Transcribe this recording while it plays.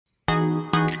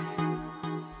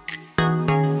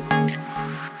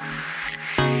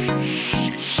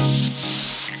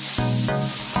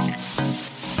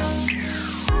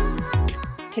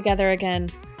together again.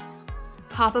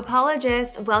 Pop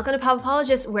Apologists. Welcome to Pop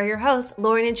Apologists. We're your hosts,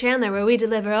 Lauren and Chandler, where we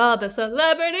deliver all the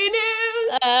celebrity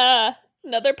news.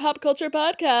 Another pop culture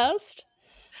podcast.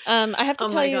 I have to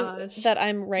tell you that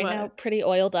I'm now pretty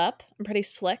oiled up. I'm pretty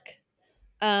slick.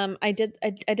 I did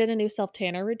a new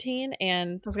self-tanner routine,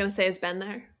 and I was gonna say, is Ben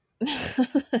there?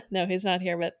 No, he's not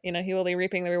here, but he will be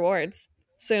reaping the rewards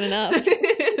soon enough.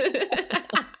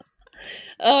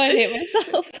 Oh, I hate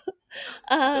myself.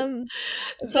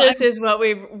 So this is what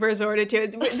we've resorted to.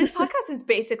 This podcast is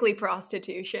basically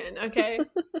prostitution, okay?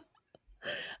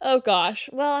 Oh gosh.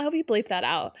 Well, I hope you bleep that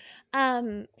out.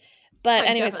 But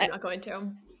anyways, I'm not going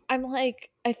to.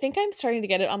 I think I'm starting to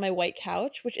get it on my white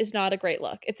couch, which is not a great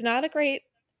look. It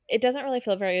doesn't really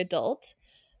feel very adult,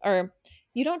 or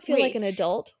you don't feel like an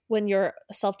adult when your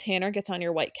self-tanner gets on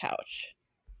your white couch.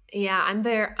 Yeah,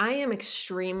 I am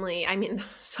extremely,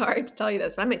 sorry to tell you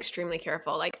this, but I'm extremely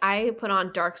careful. Like, I put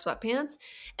on dark sweatpants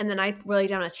and then I lay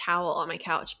down a towel on my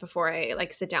couch before I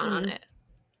sit down on it.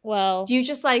 Well, do you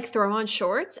just throw on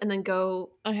shorts and then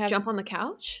jump on the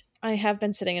couch? I have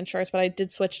been sitting in shorts, but I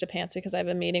did switch to pants because I have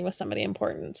a meeting with somebody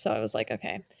important. So I was like,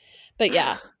 okay. But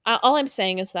yeah, all I'm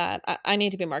saying is that I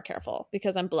need to be more careful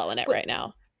because I'm blowing it right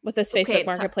now with this Facebook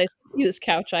Marketplace used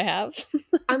couch I have.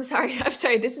 I'm sorry.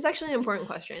 This is actually an important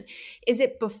question. Is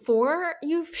it before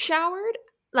you've showered?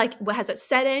 Has it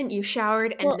set in, you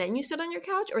showered, and then you sit on your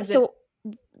couch? Or is it...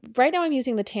 Right now I'm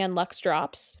using the Tan Luxe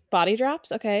drops, body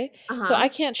drops, okay? Uh-huh. So I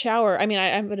can't shower.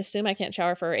 I would assume I can't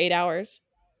shower for 8 hours.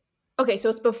 Okay, so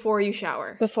it's before you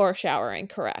shower. Before showering,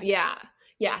 correct. Yeah.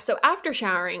 Yeah, so after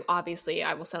showering, obviously,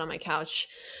 I will sit on my couch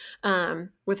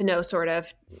with no sort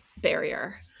of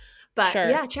barrier. But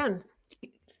yeah, Chen,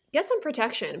 get some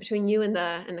protection between you and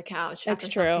the couch. That's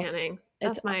true. Tanning.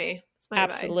 That's my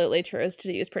absolutely advice. True is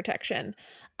to use protection.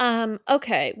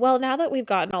 Okay, well, now that we've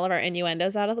gotten all of our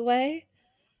innuendos out of the way,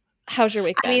 how's your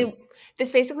week been?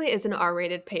 This basically is an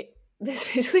R-rated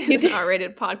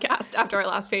R-rated podcast after our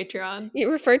last Patreon.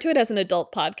 You referred to it as an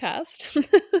adult podcast.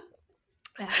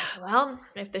 Well,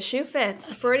 if the shoe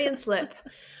fits, Freudian slip.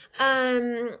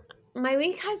 My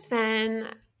week has been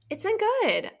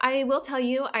good. I will tell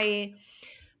you, I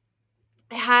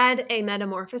had a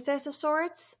metamorphosis of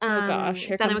sorts. Oh gosh,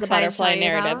 here comes the butterfly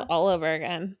narrative all over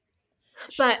again.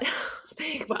 But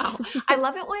wow, I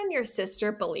love it when your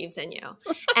sister believes in you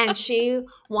and she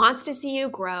wants to see you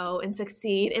grow and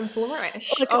succeed and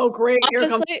flourish. Oh great, here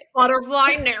comes the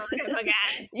butterfly narrative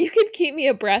again. You can keep me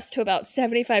abreast to about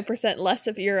 75% less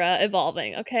of your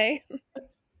evolving, okay?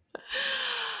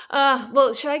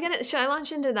 Well, should I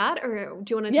launch into that, or do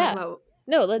you want to talk about?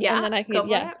 No, and then I can.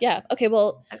 Yeah. Okay.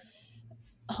 Well,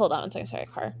 hold on one second. Sorry,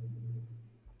 car.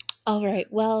 All right.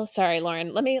 Well, sorry,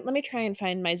 Lauren. Let me try and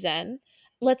find my zen.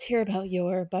 Let's hear about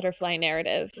your butterfly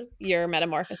narrative, your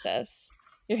metamorphosis,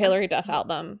 your Hilary Duff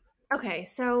album. Okay,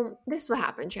 so this is what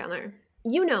happened, Chandler.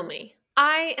 You know me.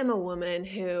 I am a woman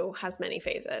who has many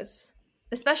phases,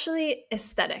 especially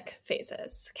aesthetic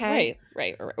phases. Okay.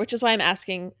 Right. Which is why I'm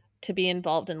asking to be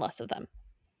involved in less of them.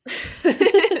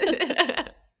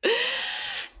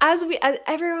 As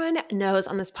everyone knows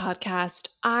on this podcast,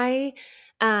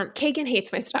 Kagan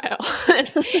hates my style.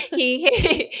 he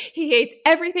hates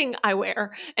everything I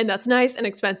wear, and that's nice and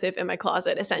expensive in my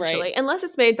closet, essentially. Right. Unless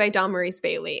it's made by Don Maurice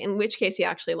Bailey, in which case he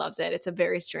actually loves it. It's a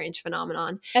very strange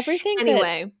phenomenon. Everything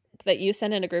that you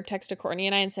send in a group text to Courtney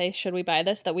and I and say, should we buy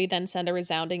this, that we then send a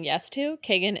resounding yes to,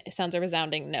 Kagan sounds a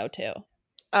resounding no to.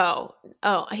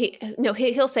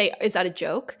 He'll say, is that a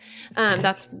joke?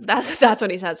 That's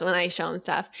what he says when I show him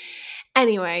stuff.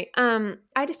 Anyway,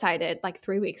 I decided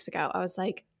 3 weeks ago, I was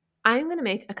like, I'm going to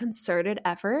make a concerted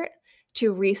effort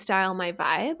to restyle my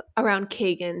vibe around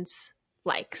Kagan's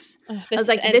likes.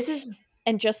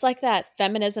 And just like that,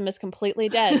 feminism is completely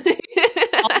dead.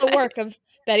 All the work of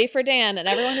Betty Friedan and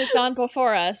everyone who's gone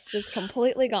before us, just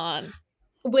completely gone.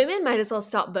 Women might as well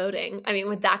stop voting.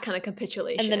 With that kind of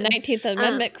capitulation. And the 19th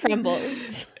Amendment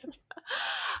crumbles.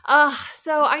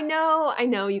 So I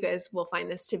know you guys will find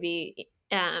this to be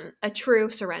a true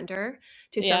surrender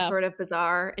to some sort of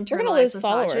bizarre internalized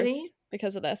misogyny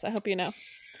because of this. I hope you know.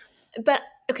 But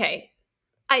okay,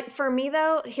 for me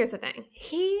though, here's the thing: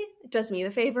 he does me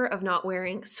the favor of not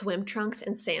wearing swim trunks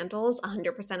and sandals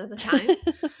 100% of the time,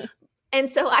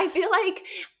 and so I feel like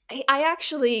I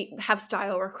actually have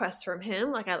style requests from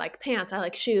him. I like pants, I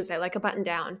like shoes, I like a button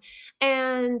down,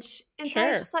 and so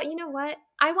I just thought, you know what?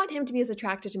 I want him to be as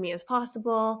attracted to me as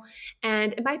possible,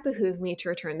 and it might behoove me to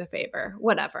return the favor.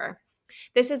 Whatever.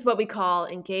 This is what we call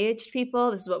engaged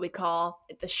people. This is what we call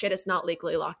the shit is not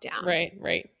legally locked down.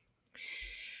 Right.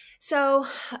 So,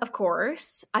 of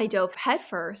course, I dove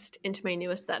headfirst into my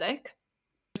new aesthetic.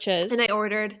 Which is? And I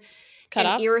ordered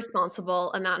Cutoffs? an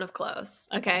irresponsible amount of clothes,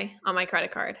 okay, on my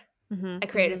credit card. Mm-hmm, I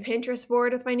created a Pinterest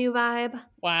board with my new vibe.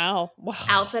 Wow.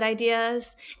 Outfit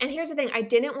ideas. And here's the thing. I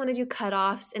didn't want to do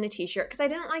cutoffs in a t-shirt because I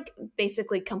didn't like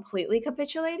basically completely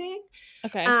capitulating.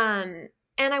 Okay. And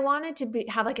I wanted to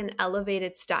have like an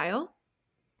elevated style.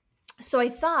 So I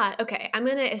thought, okay, I'm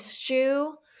going to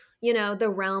eschew,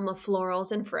 the realm of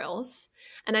florals and frills.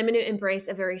 And I'm going to embrace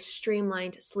a very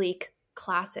streamlined, sleek,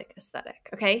 classic aesthetic.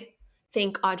 Okay.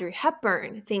 Think Audrey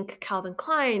Hepburn, think Calvin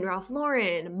Klein, Ralph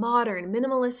Lauren, modern,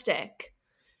 minimalistic.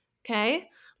 Okay?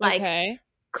 Like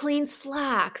clean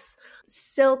slacks,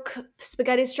 silk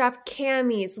spaghetti strap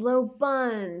camis, low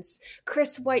buns,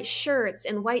 crisp white shirts,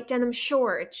 and white denim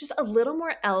shorts. Just a little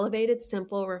more elevated,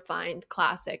 simple, refined,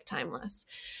 classic, timeless.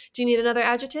 Do you need another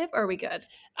adjective or are we good?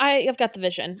 I've got the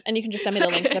vision, and you can just send me the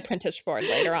link to the Pinterest board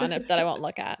later on that I won't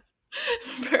look at.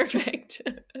 Perfect.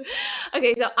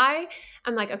 Okay, so I'm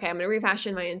like, okay, I'm going to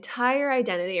refashion my entire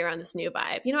identity around this new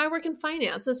vibe. I work in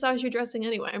finance. This is how I should be dressing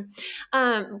anyway.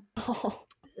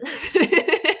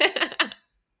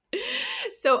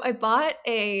 So I bought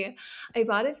a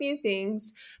few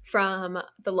things from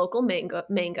the local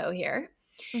mango here.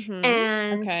 Mm-hmm.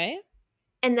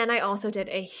 And then I also did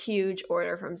a huge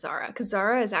order from Zara because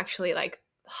Zara is actually like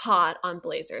hot on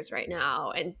blazers right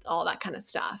now and all that kind of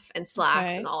stuff and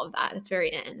slacks and all of that. It's very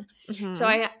in. Mm-hmm.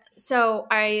 So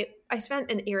I spent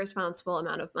an irresponsible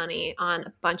amount of money on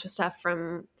a bunch of stuff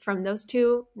from those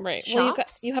two shops. Well,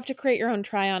 you have to create your own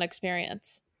try-on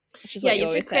experience, which is what you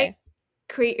always say.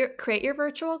 Create your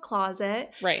virtual closet.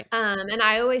 Right. And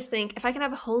I always think if I can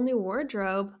have a whole new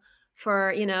wardrobe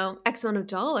for, X amount of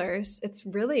dollars, it's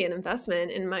really an investment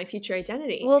in my future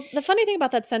identity. Well, the funny thing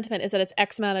about that sentiment is that it's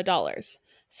X amount of dollars.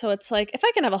 So it's like, if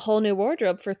I can have a whole new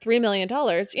wardrobe for $3 million,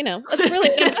 that's really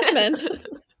an investment.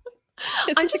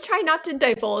 I'm just trying not to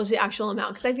divulge the actual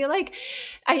amount because I feel like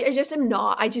I just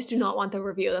do not want the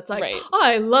review that's like,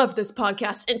 I love this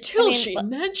podcast until she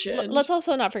mentioned. Let's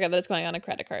also not forget that it's going on a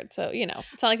credit card. So,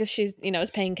 it's not like she's,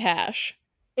 is paying cash.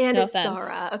 And it's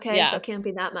Zara, okay? Yeah. So it can't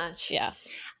be that much. Yeah.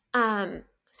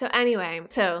 So anyway,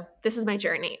 this is my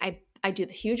journey. I do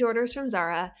the huge orders from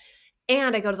Zara.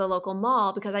 And I go to the local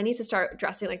mall because I need to start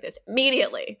dressing like this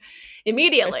immediately.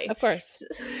 Of course.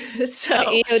 So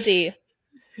EOD.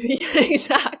 Yeah,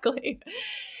 exactly.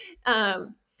 I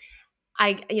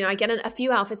get a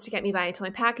few outfits to get me by until my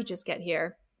packages get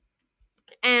here.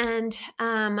 And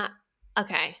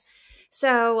okay.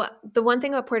 So the one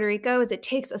thing about Puerto Rico is it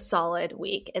takes a solid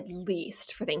week at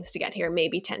least for things to get here,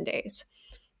 maybe 10 days.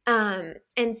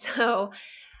 And so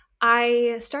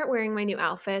I start wearing my new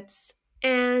outfits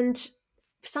and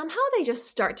somehow they just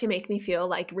start to make me feel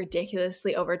like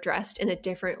ridiculously overdressed in a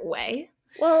different way.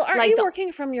 Well, aren't you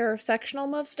working from your sectional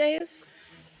most days?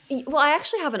 Well, I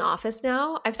actually have an office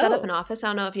now. I've set up an office. I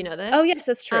don't know if you know this. Oh, yes,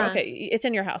 that's true. Okay, it's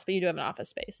in your house, but you do have an office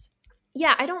space.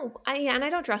 Yeah, I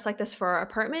don't dress like this for our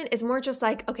apartment. It's more just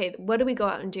like, okay, what do we go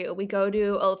out and do? We go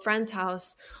to a friend's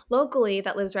house locally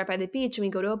that lives right by the beach and we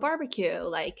go to a barbecue.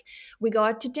 Like we go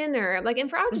out to dinner. Like, and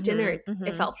for out to dinner,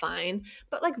 it felt fine.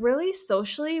 But like really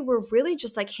socially, we're really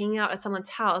just like hanging out at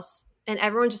someone's house and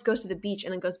everyone just goes to the beach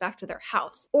and then goes back to their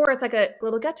house. Or it's like a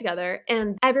little get together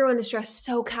and everyone is dressed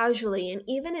so casually. And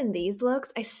even in these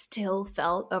looks, I still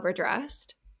felt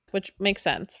overdressed. Which makes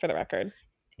sense for the record.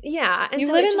 Yeah. And you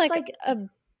so live it's in just like a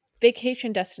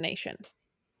vacation destination.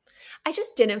 I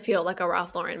just didn't feel like a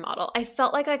Ralph Lauren model. I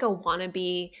felt like a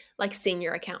wannabe like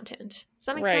senior accountant. Does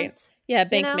that make sense? Yeah,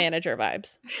 bank manager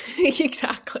vibes.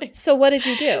 Exactly. So what did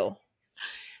you do?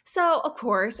 So of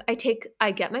course I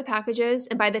get my packages,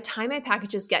 and by the time my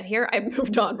packages get here, I've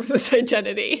moved on from this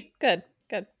identity. Good.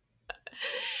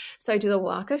 So I do the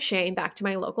walk of shame back to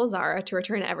my local Zara to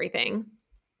return everything.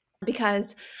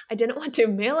 Because I didn't want to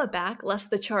mail it back lest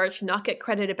the charge not get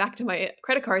credited back to my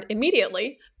credit card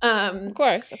immediately. Of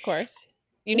course.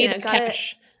 You need the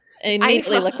cash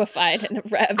immediately liquefied and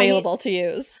available to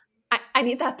use. I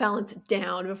need that balance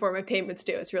down before my payments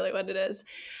due. It's really what it is.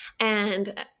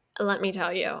 And let me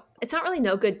tell you, it's not really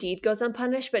no good deed goes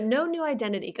unpunished, but no new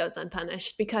identity goes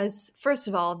unpunished because, first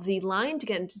of all, the line to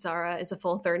get into Zara is a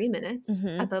full 30 minutes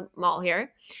at the mall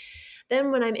here. Then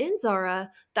when I'm in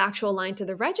Zara, the actual line to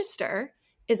the register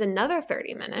is another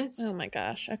 30 minutes. Oh my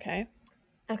gosh. Okay.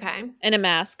 In a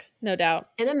mask, no doubt.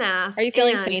 In a mask. Are you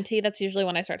feeling fainty? That's usually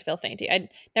when I start to feel fainty. I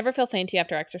never feel fainty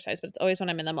after exercise, but it's always when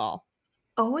I'm in the mall.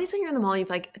 Always when you're in the mall, you've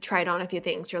like tried on a few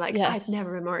things. You're like, I've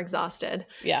never been more exhausted.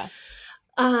 Yeah.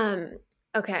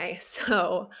 Okay.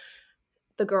 So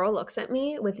the girl looks at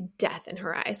me with death in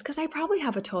her eyes because I probably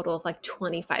have a total of like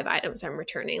 25 items I'm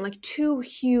returning, like 2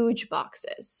 huge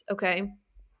boxes. Okay.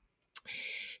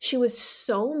 She was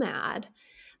so mad.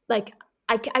 Like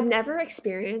I've never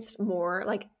experienced more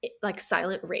like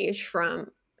silent rage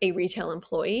from a retail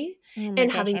employee. Oh my And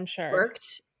gosh, having I'm sure.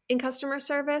 worked in customer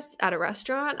service at a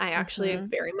restaurant, I actually Mhm.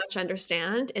 very much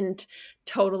understand and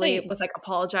totally Wait, was like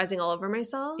apologizing all over you're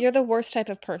myself. the worst type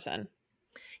of person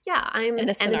Yeah, I'm in an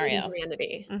this enemy of scenario.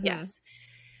 humanity. Mhm. Yes.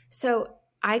 So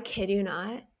I kid you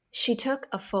not, she took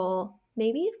a full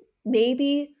maybe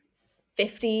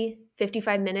 50,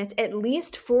 55 minutes, at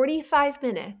least 45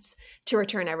 minutes to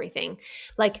return everything.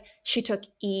 Like she took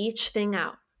each thing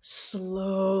out,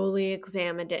 slowly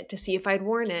examined it to see if I'd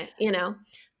worn it, you know.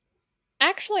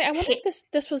 Actually, I wonder if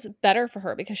this was better for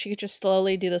her because she could just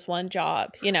slowly do this one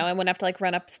job, you know, and wouldn't have to like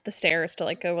run up the stairs to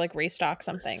like go like restock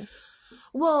something.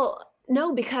 Well,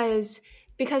 no, because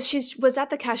she was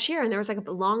at the cashier and there was like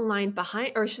a long line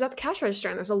behind, or she was at the cash register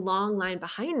and there's a long line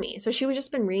behind me. So she would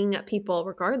just been ringing up people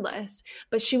regardless.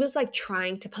 But she was like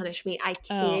trying to punish me. I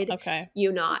Oh, kid okay.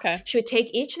 you not. Okay. She would take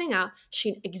each thing out,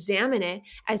 she'd examine it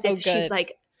as Oh, if good.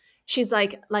 she's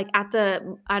like at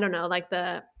the, I don't know, like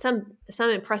the some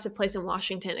impressive place in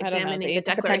Washington I don't know. examining the The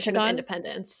Declaration of Pentagon?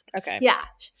 Independence. Okay. Yeah.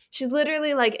 She's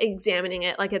literally like examining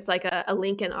it like it's like a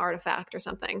Lincoln artifact or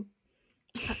something,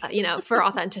 you know, for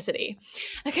authenticity.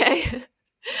 Okay.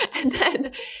 And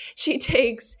then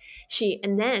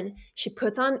and then she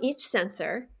puts on each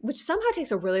sensor, which somehow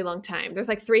takes a really long time. There's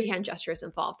like 3 hand gestures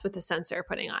involved with the sensor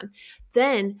putting on.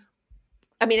 Then,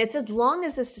 I mean, it's as long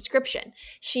as this description.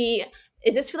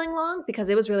 Is this feeling long? Because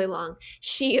it was really long.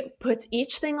 She puts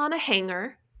each thing on a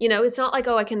hanger. You know, it's not like,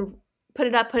 oh, I can put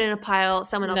it up, put it in a pile,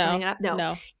 someone else will hang No, it up. No,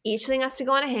 no. each thing has to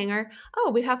go on a hanger. Oh,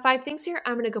 we have 5 things here.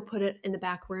 I'm going to go put it in the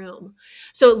back room.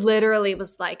 So it literally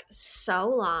was like so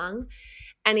long.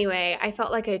 Anyway, I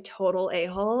felt like a total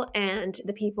a-hole, and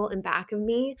the people in back of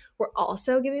me were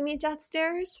also giving me death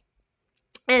stares.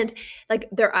 And like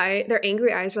their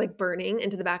angry eyes were like burning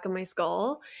into the back of my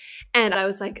skull. And I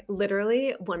was like,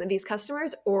 literally, one of these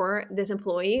customers or this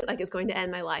employee like is going to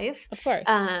end my life. Of course.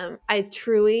 I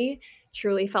truly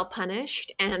felt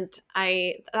punished. And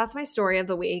that's my story of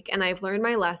the week. And I've learned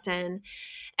my lesson.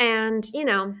 And, you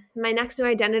know, my next new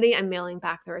identity, I'm mailing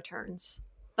back the returns.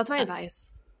 That's my Uh,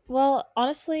 advice. well,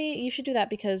 honestly, you should do that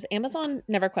because Amazon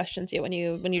never questions you when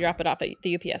you drop it off at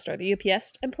the UPS store. The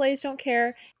UPS employees don't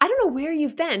care. I don't know where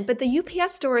you've been, but the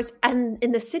UPS stores and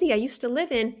in the city I used to live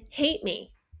in hate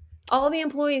me. All the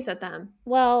employees at them.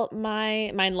 Well,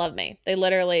 mine love me. They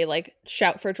literally like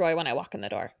shout for joy when I walk in the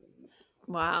door.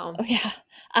 Wow. Oh, yeah.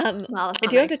 Well, that's I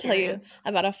not do my have to tell you experience.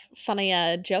 about a funny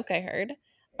joke I heard,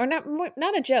 or not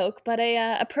a joke, but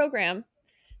a program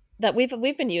that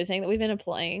we've been using, that we've been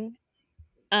employing.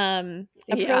 A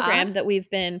Yeah. program that we've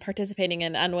been participating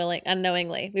in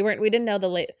unknowingly. We didn't know the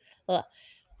late. A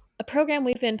program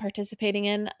we've been participating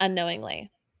in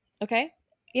unknowingly. Okay,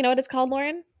 you know what it's called,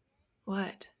 Lauren?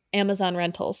 What? Amazon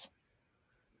Rentals.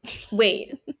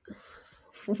 Wait.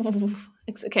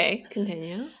 Okay,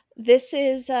 continue. This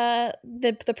is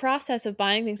the process of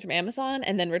buying things from Amazon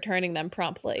and then returning them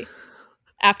promptly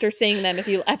after seeing them,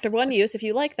 after one use, if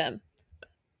you like them.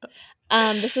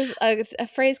 This was a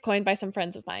phrase coined by some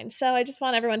friends of mine. So I just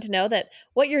want everyone to know that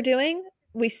what you're doing,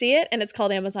 we see it, and it's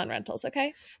called Amazon Rentals.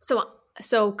 Okay?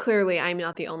 So clearly I'm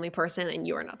not the only person and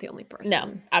you are not the only No,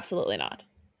 person. absolutely not.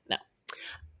 No.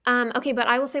 Okay, but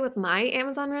I will say with my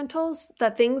Amazon rentals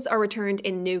that things are returned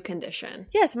in new condition.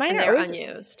 Yes, And they're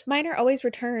unused. mine are always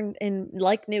returned in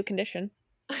like new condition.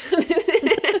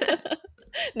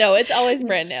 No, it's always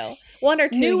brand new. 1 or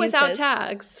 2 New uses. without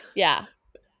tags. Yeah,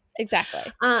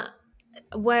 exactly.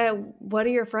 What are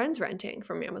your friends renting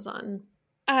from Amazon?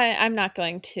 I'm not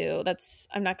going to.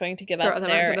 I'm not going to give Throw up them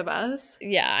their. under the bus?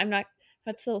 Yeah, I'm not.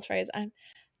 What's the phrase? I'm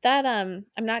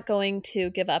not going to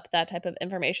give up that type of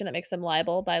information that makes them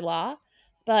liable by law.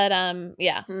 But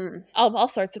yeah, all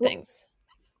sorts of things.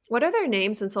 What are their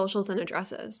names and socials and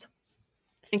addresses?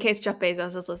 In case Jeff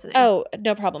Bezos is listening. Oh,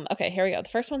 no problem. Okay, here we go. The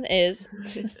first one is.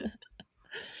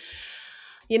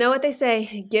 You know what they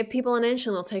say, give people an inch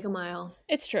and they'll take a mile.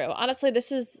 It's true. Honestly,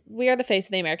 we are the face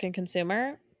of the American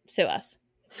consumer. Sue us.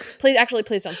 Please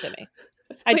don't sue me.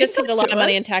 I just paid a lot of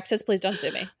money in taxes. Please don't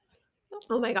sue me.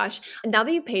 Oh my gosh. Now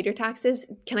that you've paid your taxes,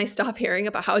 can I stop hearing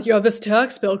about how you have this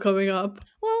tax bill coming up?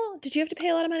 Well, did you have to pay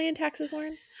a lot of money in taxes,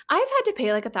 Lauren? I've had to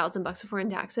pay like $1,000 before in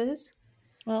taxes.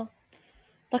 Well,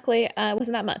 luckily, it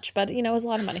wasn't that much, but it was a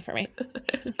lot of money for me.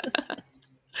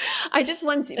 I just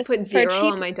once put 0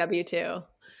 on my W-2.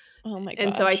 Oh my gosh.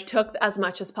 And so I took as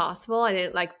much as possible. I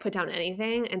didn't like put down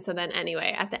anything. And so then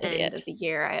anyway, at the end of the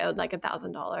year, I owed like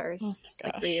 $1,000 just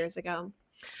like 3 years ago.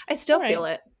 I still feel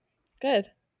it. Good,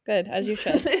 as you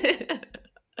should.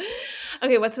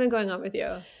 Okay, what's been going on with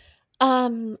you?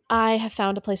 I have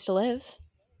found a place to live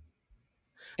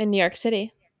in New York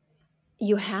City.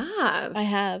 You have? I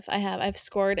have. I've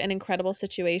scored an incredible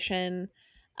situation.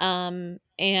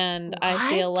 And I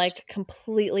feel What? like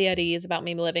completely at ease about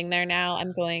me living there now.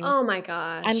 Oh my I'm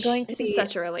gosh. going to This is be,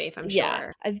 such a relief, I'm yeah,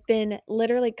 sure. I've been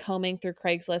literally combing through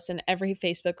Craigslist and every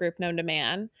Facebook group known to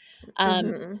man,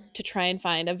 Mhm. to try and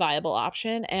find a viable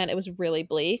option. And it was really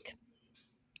bleak.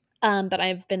 But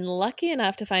I've been lucky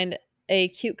enough to find a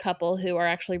cute couple who are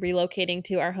actually relocating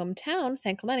to our hometown,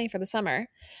 San Clemente, for the summer.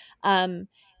 Um,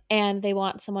 and they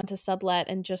want someone to sublet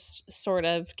and just sort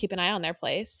of keep an eye on their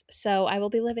place. So I will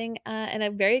be living in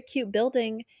a very cute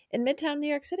building in Midtown New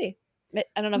York City.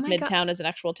 I don't know Oh if my god. Midtown is an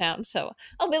actual town, so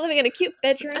I'll be living in a cute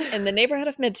bedroom in the neighborhood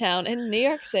of Midtown in New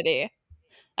York City.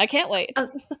 I can't wait.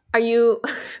 Are you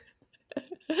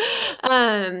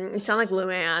you sound like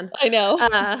Luann. I know.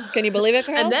 Can you believe it,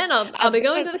 girls? And then I'll be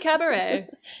going to the cabaret.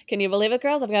 Can you believe it,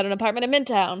 girls? I've got an apartment in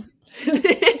Midtown.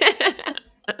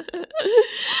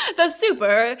 The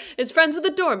super is friends with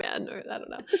the doorman, or I don't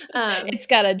know. It's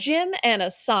got a gym and a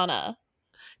sauna.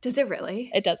 Does it really?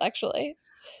 It does, actually.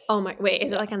 Oh my! Wait,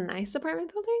 is it like a nice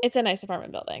apartment building? It's a nice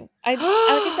apartment building. Like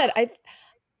I said, I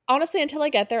honestly, until I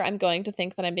get there, I'm going to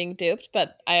think that I'm being duped,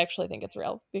 but I actually think it's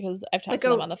real because I've talked to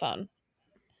them on the phone.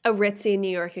 A ritzy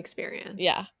New York experience.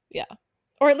 Yeah, yeah,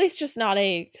 or at least just not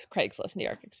a Craigslist New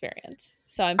York experience.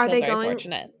 So I'm very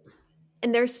fortunate.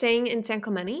 And they're staying in San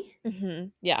Clemente? Mm-hmm.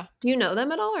 Yeah. Do you know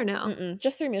them at all or no? Mm-mm.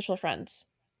 Just through mutual friends.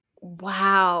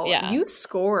 Wow. Yeah. You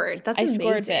scored. That's amazing. I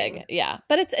scored big. Yeah.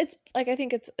 But it's like, I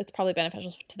think it's probably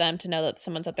beneficial to them to know that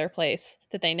someone's at their place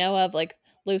that they know of, like,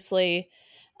 loosely.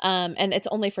 And it's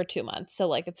only for 2 months. So,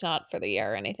 like, it's not for the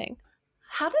year or anything.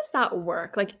 How does that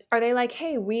work? Like, are they like,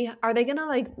 hey, are they gonna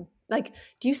like,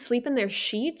 do you sleep in their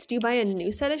sheets? Do you buy a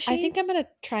new set of sheets? I think I'm gonna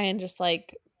try and just,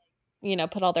 like,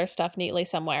 put all their stuff neatly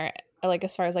somewhere, like,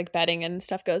 as far as, like, bedding and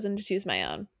stuff goes, and just use my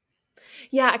own.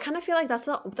 Yeah, I kind of feel like that's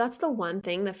the one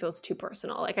thing that feels too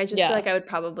personal. Like, I just feel like I would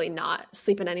probably not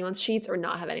sleep in anyone's sheets or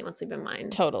not have anyone sleep in mine.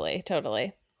 Totally.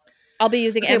 I'll be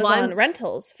using Amazon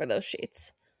rentals for those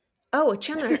sheets. Oh,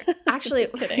 Chandler, actually,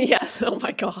 just kidding. Yes. Oh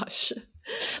my gosh.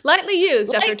 Lightly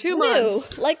used after 2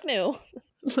 months. Like new.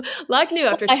 Like new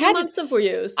after 2 months of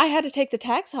use. I had to take the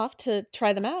tags off to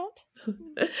try them out.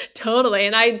 Totally.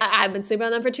 And I've been sleeping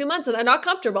on them for 2 months and they're not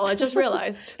comfortable. I just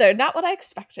realized. They're not what I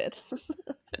expected.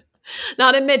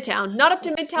 Not in Midtown. Not up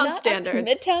to Midtown standards. Up to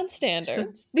Midtown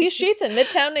standards. These sheets in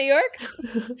Midtown New York?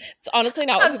 It's honestly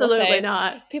not what people say. Absolutely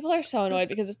not. People are so annoyed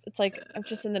because it's like I'm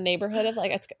just in the neighborhood of,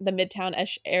 like, it's the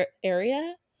Midtown-ish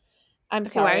area. I'm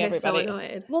sorry, why are everybody. So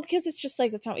annoyed? Well, because it's just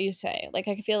like, that's not what you say. Like,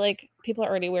 I feel like people are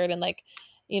already weird in, like,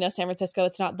 San Francisco,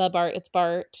 it's not the BART, it's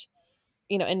BART.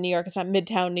 In New York, it's not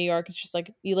Midtown New York. It's just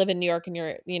like you live in New York and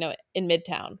you're, in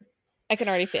Midtown. I can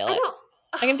already feel it.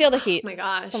 I can feel the heat. Oh my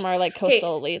gosh. From our, like,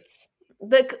 coastal elites.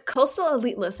 The coastal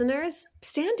elite listeners,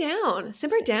 stand down,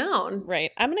 simmer down.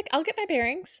 Right. I'll get my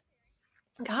bearings.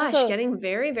 Gosh, also, getting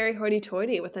very, very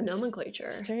hoity-toity with the nomenclature.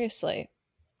 Seriously.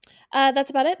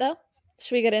 That's about it, though.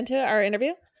 Should we get into our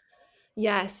interview?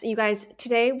 Yes, you guys,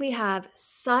 today we have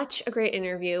such a great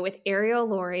interview with Ariel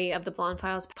Laurie of the Blonde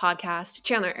Files podcast.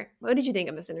 Chandler, what did you think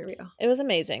of this interview? It was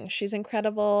amazing. She's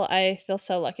incredible. I feel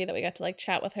so lucky that we got to, like,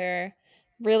 chat with her.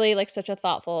 Really, like, such a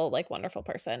thoughtful, like, wonderful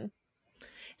person.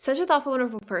 Such a thoughtful,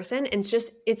 wonderful person. And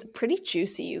it's pretty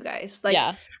juicy, you guys. Like,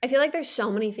 yeah. I feel like there's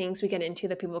so many things we get into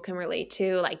that people can relate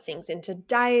to, like things into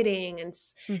dieting and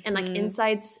like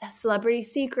insights, celebrity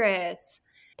secrets,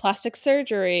 plastic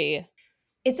surgery.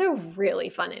 It's a really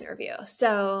fun interview.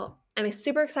 So I'm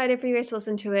super excited for you guys to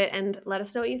listen to it and let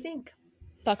us know what you think.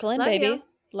 Buckle in, baby.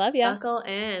 Love ya. Buckle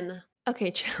in.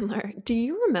 Okay, Chandler, do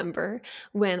you remember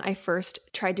when I first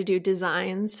tried to do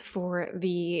designs for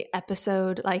the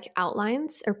episode, like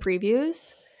outlines or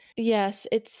previews? Yes,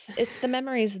 it's the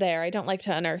memory's there. I don't like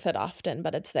to unearth it often,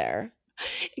 but it's there.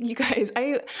 You guys,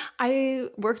 I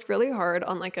worked really hard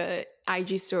on, like, a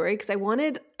IG story because I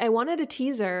wanted a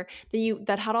teaser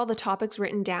that had all the topics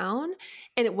written down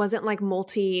and it wasn't like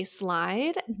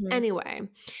multi-slide. Mm-hmm. Anyway,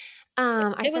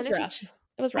 it was rough.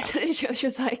 It was rough. She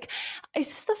was like, "Is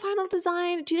this the final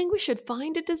design? Do you think we should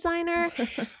find a designer?"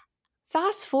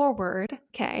 Fast forward,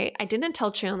 okay, I didn't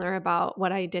tell Chandler about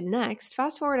what I did next.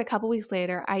 Fast forward a couple weeks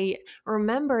later, I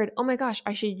remembered, oh my gosh,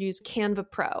 I should use Canva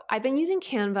Pro. I've been using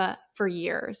Canva for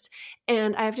years.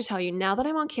 And I have to tell you, now that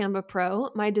I'm on Canva Pro,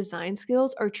 my design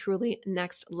skills are truly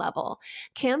next level.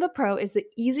 Canva Pro is the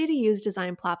easy to use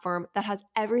design platform that has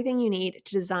everything you need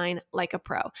to design like a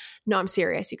pro. No, I'm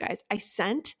serious, you guys. I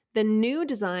sent the new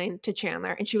design to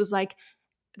Chandler and she was like,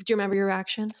 do you remember your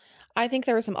reaction? I think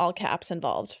there were some all caps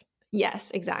involved.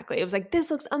 Yes, exactly. It was like, this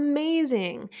looks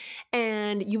amazing.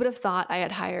 And you would have thought I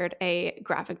had hired a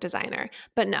graphic designer.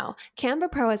 But no, Canva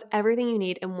Pro has everything you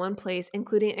need in one place,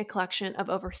 including a collection of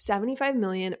over 75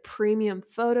 million premium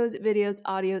photos, videos,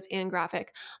 audios, and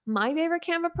graphic. My favorite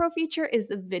Canva Pro feature is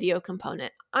the video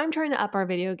component. I'm trying to up our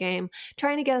video game,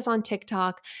 trying to get us on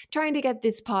TikTok, trying to get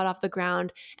this pod off the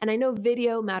ground. And I know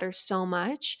video matters so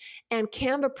much. And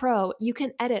Canva Pro, you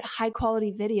can edit high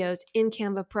quality videos in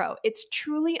Canva Pro. It's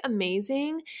truly amazing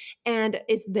and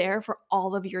is there for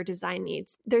all of your design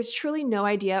needs. There's truly no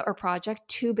idea or project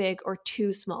too big or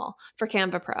too small for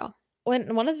Canva Pro.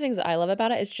 One of the things that I love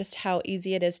about it is just how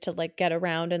easy it is to like get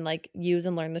around and like use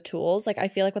and learn the tools. Like I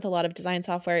feel like with a lot of design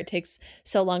software, it takes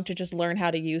so long to just learn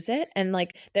how to use it. And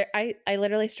like I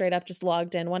literally straight up just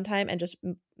logged in one time and just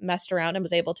messed around and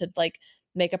was able to like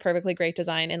make a perfectly great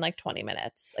design in like 20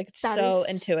 minutes. Like it's so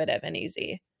intuitive and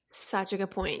easy. Such a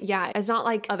good point. Yeah, it's not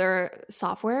like other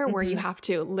software where you have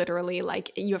to literally like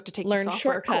you have to take learn the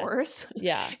software shortcuts. Course.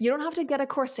 Yeah. You don't have to get a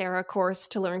Coursera course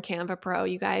to learn Canva Pro,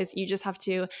 you guys. You just have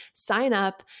to sign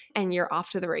up and you're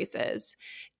off to the races.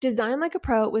 Design like a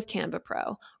pro with Canva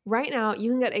Pro. Right now,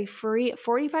 you can get a free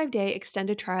 45-day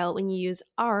extended trial when you use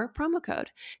our promo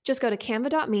code. Just go to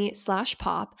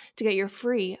canva.me/pop to get your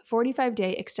free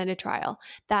 45-day extended trial.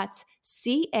 That's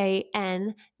canva.me/pop.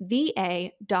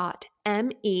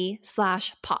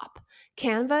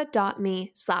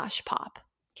 Canva.me/pop.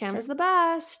 Canva's the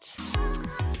best.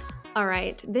 All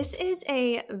right. This is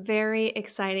a very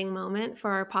exciting moment for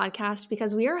our podcast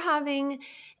because we are having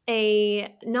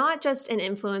not just an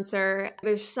influencer.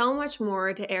 There's so much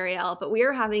more to Ariel, but we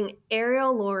are having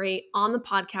Ariel Laurie on the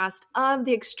podcast of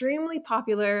the extremely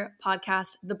popular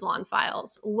podcast, The Blonde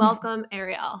Files. Welcome,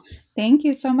 Ariel. Thank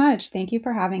you so much. Thank you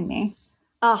for having me.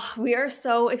 Oh, we are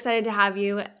so excited to have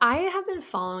you. I have been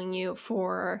following you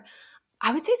for,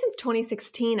 I would say since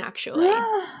 2016, actually.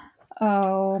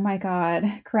 Oh my God.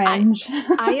 Cringe.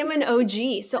 I am an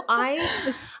OG. So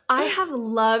I have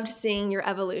loved seeing your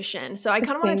evolution. So I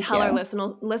kind of want to tell our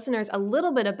listeners a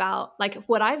little bit about like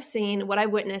what I've seen, what I've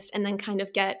witnessed, and then kind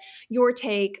of get your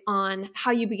take on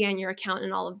how you began your account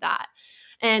and all of that.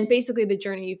 And basically the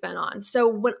journey you've been on. So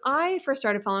when I first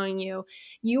started following you,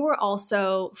 you were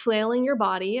also flailing your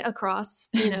body across,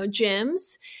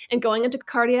 gyms and going into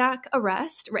cardiac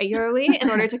arrest regularly in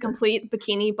order to complete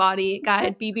Bikini Body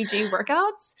Guide BBG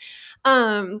workouts.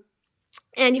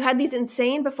 And you had these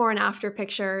insane before and after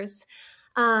pictures.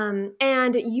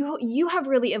 And you have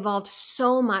really evolved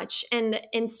so much. And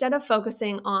instead of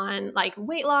focusing on like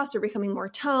weight loss or becoming more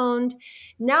toned,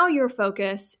 now your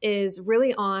focus is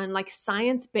really on like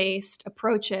science-based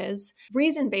approaches,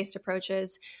 reason-based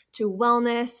approaches to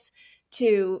wellness,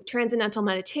 to transcendental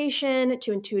meditation,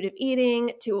 to intuitive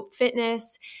eating, to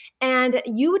fitness. And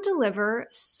you would deliver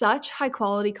such high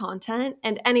quality content.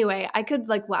 And anyway, I could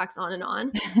like wax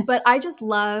on, but I just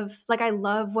love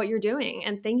what you're doing.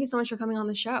 And thank you so much for coming on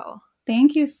the show.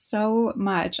 Thank you so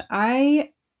much.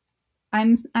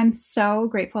 I'm so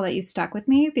grateful that you stuck with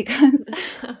me because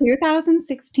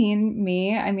 2016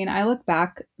 me, I mean, I look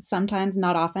back sometimes,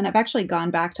 not often. I've actually gone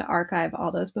back to archive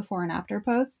all those before and after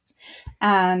posts.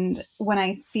 And when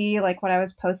I see like what I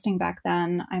was posting back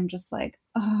then, I'm just like,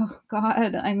 oh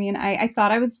God. I mean, I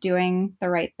thought I was doing the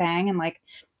right thing. And like,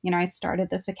 I started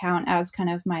this account as kind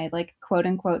of my like quote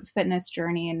unquote fitness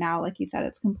journey. And now, like you said,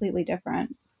 it's completely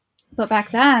different. But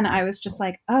back then I was just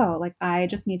like, oh, like I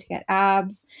just need to get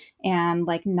abs and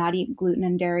like not eat gluten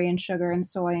and dairy and sugar and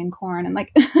soy and corn. And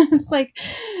like, it's like,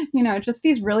 just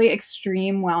these really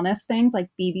extreme wellness things like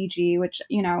BBG, which,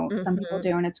 some people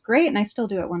do and it's great. And I still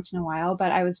do it once in a while,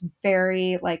 but I was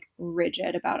very like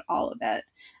rigid about all of it.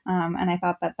 And I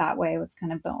thought that way was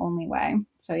kind of the only way.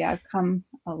 So yeah, I've come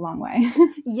a long way.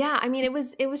 Yeah. I mean, it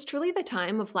was truly the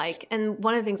time of like, and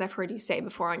one of the things I've heard you say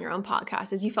before on your own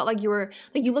podcast is you felt like you were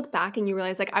like, you look back and you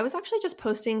realize like, I was actually just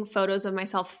posting photos of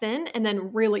myself thin and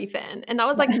then really thin. And that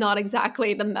was like not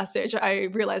exactly the message I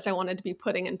realized I wanted to be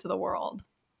putting into the world.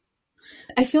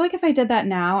 I feel like if I did that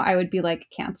now, I would be like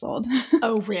canceled.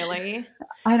 Oh, really?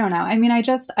 I don't know. I mean,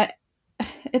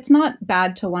 it's not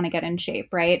bad to want to get in shape,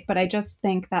 right? But I just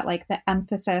think that like the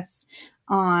emphasis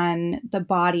on the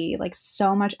body, like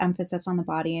so much emphasis on the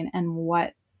body and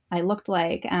what I looked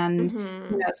like and,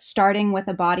 starting with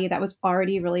a body that was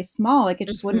already really small, like it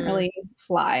just wouldn't really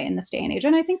fly in this day and age.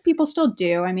 And I think people still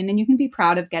do. I mean, and you can be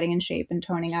proud of getting in shape and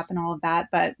toning up and all of that.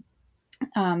 But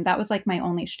that was like my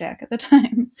only shtick at the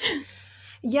time.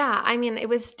 Yeah. I mean, it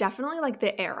was definitely like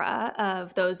the era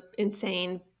of those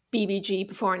insane BBG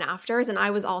before and afters, and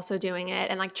I was also doing it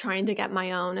and like trying to get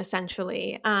my own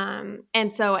essentially.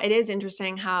 And so it is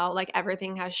interesting how like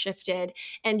everything has shifted,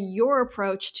 and your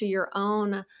approach to your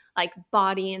own like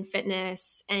body and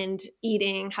fitness and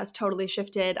eating has totally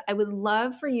shifted. I would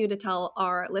love for you to tell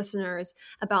our listeners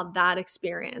about that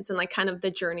experience and like kind of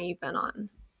the journey you've been on.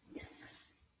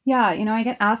 Yeah, I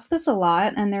get asked this a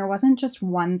lot, and there wasn't just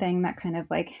one thing that kind of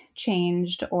like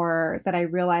changed or that I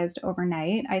realized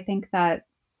overnight. I think that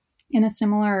in a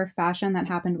similar fashion that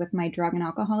happened with my drug and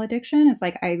alcohol addiction is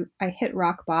like I hit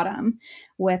rock bottom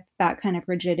with that kind of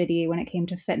rigidity when it came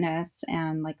to fitness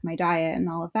and like my diet and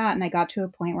all of that. And I got to a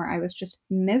point where I was just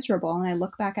miserable. And I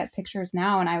look back at pictures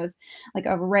now and I was like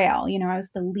a rail, I was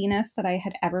the leanest that I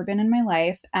had ever been in my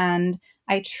life. And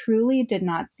I truly did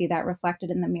not see that reflected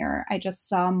in the mirror. I just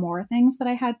saw more things that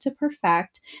I had to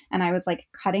perfect. And I was like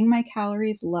cutting my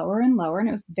calories lower and lower. And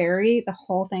it was the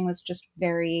whole thing was just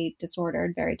very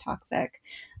disordered, very toxic.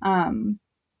 And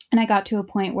I got to a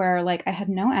point where like I had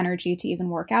no energy to even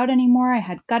work out anymore. I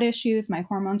had gut issues. My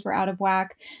hormones were out of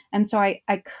whack. And so I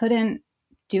couldn't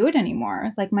do it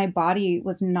anymore. Like my body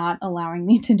was not allowing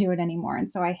me to do it anymore. And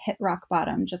so I hit rock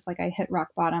bottom, just like I hit rock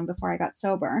bottom before I got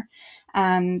sober.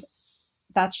 And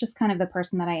that's just kind of the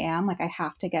person that I am. Like I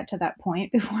have to get to that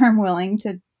point before I'm willing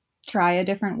to try a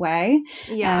different way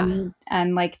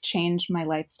and like change my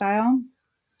lifestyle.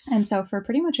 And so for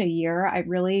pretty much a year, I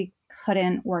really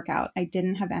couldn't work out. I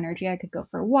didn't have energy. I could go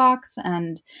for walks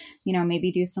and,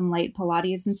 maybe do some light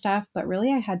Pilates and stuff, but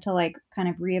really I had to like kind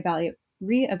of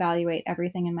reevaluate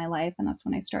everything in my life. And that's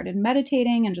when I started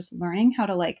meditating and just learning how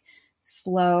to like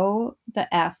slow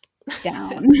the F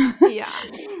down. Yeah.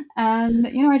 And,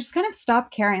 I just kind of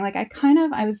stopped caring. Like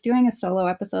I was doing a solo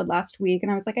episode last week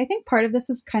and I was like, I think part of this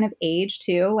is kind of age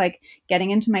too. Like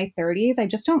getting into my 30s, I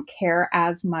just don't care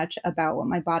as much about what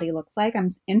my body looks like.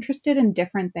 I'm interested in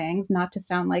different things, not to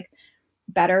sound like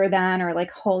better than or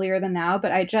like holier than thou,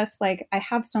 but I just like, I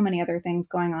have so many other things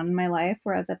going on in my life.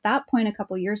 Whereas at that point, a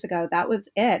couple years ago, that was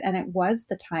it. And it was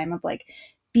the time of like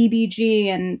BBG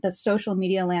and the social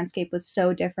media landscape was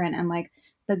so different. And like,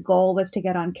 the goal was to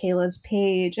get on Kayla's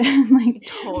page and like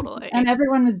totally, and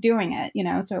everyone was doing it,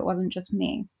 so it wasn't just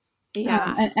me.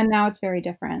 And now it's very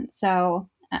different. So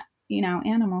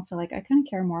and I'm also like I kind of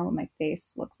care more what my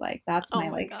face looks like. That's my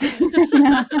like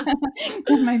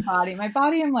my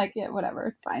body I'm like, yeah, whatever,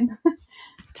 it's fine.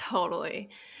 Totally.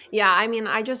 Yeah, I mean,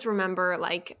 I just remember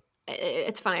like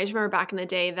it's funny. I just remember back in the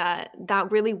day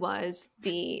that really was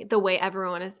the way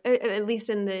everyone is, at least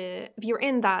if you're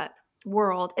in that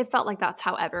world, it felt like that's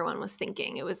how everyone was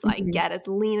thinking. It was like get as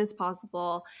lean as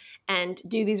possible and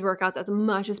do these workouts as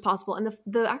much as possible. And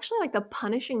the actually like the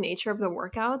punishing nature of the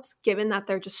workouts, given that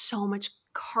they're just so much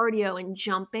cardio and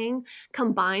jumping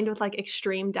combined with like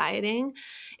extreme dieting,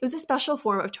 it was a special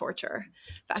form of torture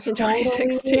back in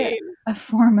 2016. A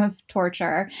form of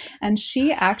torture. And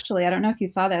she actually, I don't know if you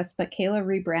saw this, but Kayla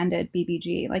rebranded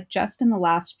BBG like just in the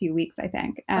last few weeks, I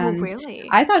think. And really?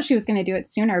 I thought she was going to do it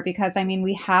sooner because I mean,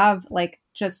 we have like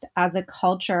just as a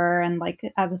culture and like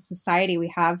as a society,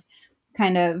 we have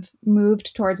kind of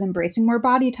moved towards embracing more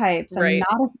body types and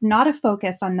not a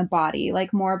focus on the body,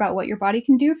 like more about what your body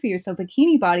can do for you. So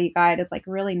Bikini Body Guide is like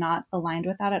really not aligned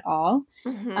with that at all.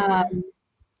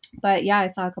 But yeah, I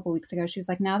saw a couple weeks ago, she was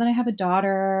like, now that I have a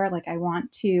daughter, like I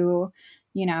want to,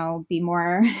 be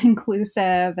more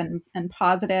inclusive and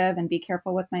positive and be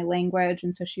careful with my language.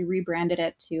 And so she rebranded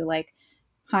it to like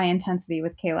High Intensity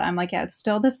with Kayla. I'm like, yeah, it's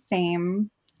still the same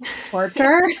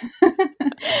torture,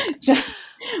 just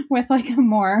with like a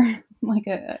more like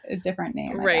a different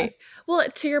name. Right. Well,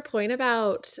 to your point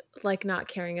about like not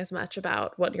caring as much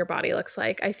about what your body looks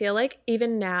like, I feel like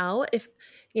even now, if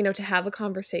to have a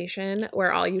conversation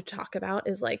where all you talk about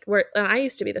is like and I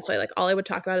used to be this way, like all I would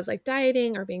talk about is like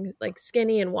dieting or being like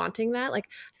skinny and wanting that. Like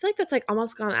I feel like that's like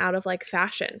almost gone out of like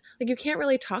fashion. Like you can't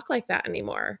really talk like that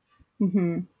anymore.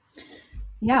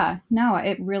 Yeah, no,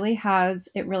 it really has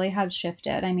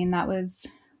shifted. I mean, that was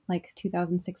like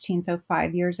 2016, so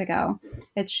 5 years ago.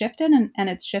 It's shifted and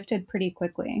it's shifted pretty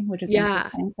quickly, which is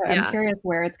interesting. So I'm curious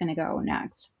where it's going to go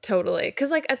next. Totally.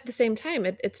 Because like at the same time,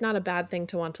 it's not a bad thing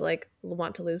to want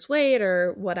to lose weight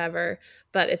or whatever,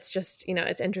 but it's just,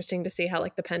 it's interesting to see how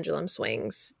like the pendulum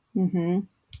swings.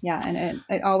 Yeah, and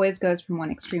it always goes from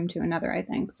one extreme to another, I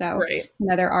think. So,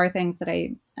 there are things that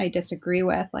I disagree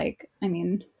with. Like, I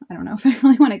mean, I don't know if I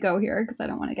really want to go here because I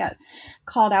don't want to get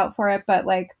called out for it, but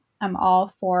like I'm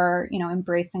all for,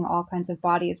 embracing all kinds of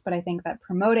bodies. But I think that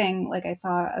promoting, like I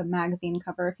saw a magazine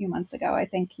cover a few months ago, I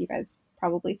think you guys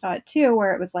probably saw it too,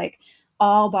 where it was like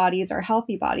all bodies are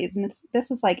healthy bodies. And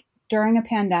this is like during a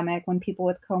pandemic when people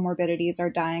with comorbidities are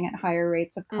dying at higher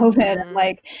rates of COVID, and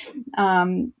like,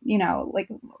 you know, like,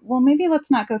 well, maybe let's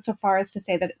not go so far as to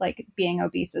say that like being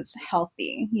obese is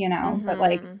healthy, you know, but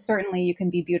like certainly you can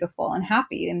be beautiful and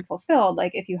happy and fulfilled,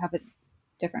 like if you have a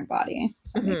different body.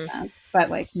 That makes sense. But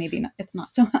like maybe not, it's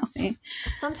not so healthy.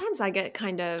 Sometimes I get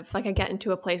kind of like I get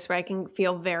into a place where I can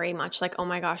feel very much like, oh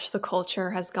my gosh, the culture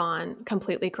has gone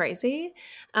completely crazy.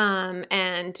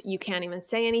 And you can't even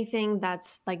say anything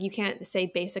that's like, you can't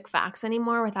say basic facts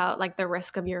anymore without like the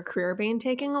risk of your career being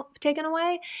taken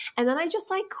away. And then I just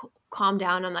like calm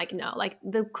down. I'm like, no, like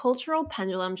the cultural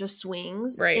pendulum just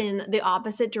swings in the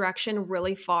opposite direction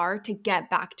really far to get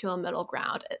back to a middle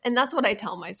ground. And that's what I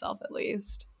tell myself, at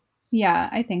least. Yeah,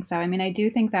 I think so. I mean, I do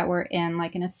think that we're in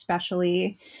like an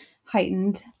especially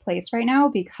heightened place right now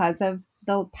because of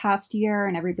the past year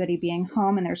and everybody being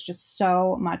home, and there's just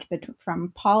so much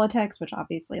from politics, which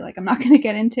obviously like I'm not going to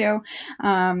get into,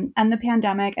 and the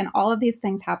pandemic and all of these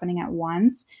things happening at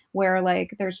once, where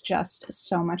like there's just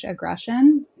so much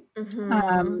aggression.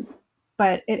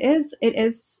 But it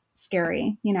is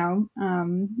scary, you know.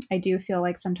 I do feel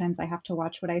like sometimes I have to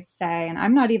watch what I say, and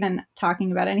I'm not even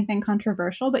talking about anything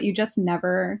controversial, but you just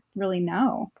never really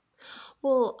know.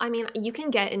 Well, I mean, you can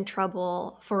get in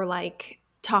trouble for like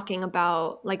talking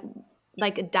about like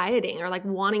dieting or like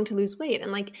wanting to lose weight,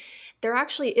 and like there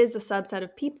actually is a subset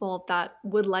of people that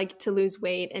would like to lose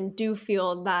weight and do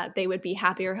feel that they would be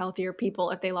happier, healthier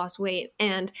people if they lost weight.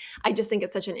 And I just think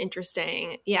it's such an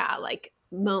interesting, like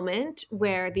moment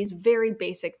where these very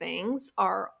basic things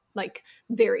are like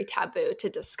very taboo to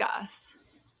discuss.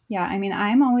 Yeah, I mean,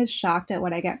 I'm always shocked at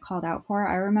what I get called out for.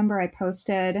 I remember I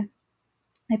posted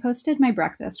my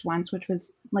breakfast once, which was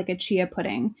like a chia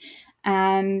pudding,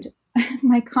 and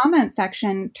my comment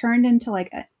section turned into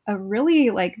like a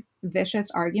really like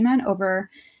vicious argument over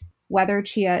whether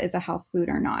chia is a health food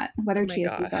or not, whether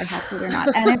chia seeds are a health food or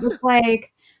not. And it was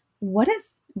like, what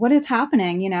is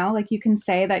happening? You know, like you can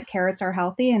say that carrots are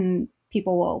healthy and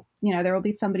people will, you know, there will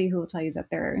be somebody who will tell you that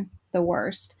they're the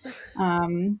worst.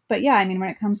 But yeah, I mean, when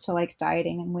it comes to like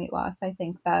dieting and weight loss, I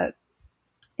think that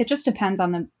it just depends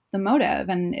on the motive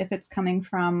and if it's coming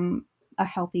from a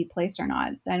healthy place or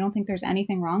not. I don't think there's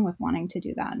anything wrong with wanting to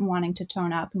do that and wanting to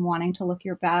tone up and wanting to look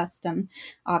your best. And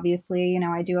obviously, you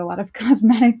know, I do a lot of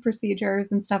cosmetic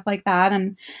procedures and stuff like that.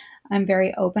 And I'm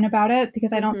very open about it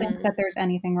because I don't think that there's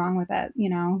anything wrong with it. You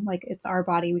know, like it's our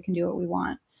body, we can do what we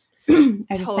want.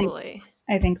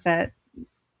 I think that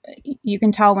you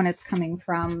can tell when it's coming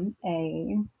from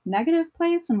a negative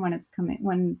place and when it's coming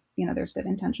when, you know, there's good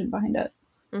intention behind it.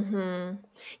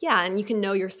 Yeah, and you can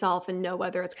know yourself and know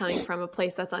whether it's coming from a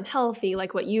place that's unhealthy,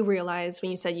 like what you realized when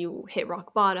you said you hit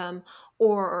rock bottom,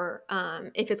 or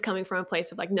if it's coming from a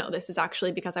place of like, no, this is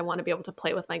actually because I want to be able to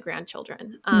play with my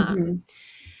grandchildren.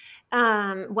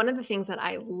 One of the things that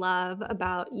I love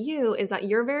about you is that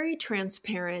you're very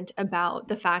transparent about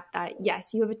the fact that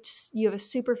yes, you have a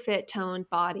super fit, toned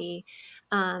body,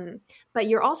 but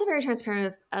you're also very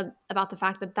transparent about the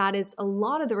fact that that is a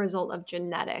lot of the result of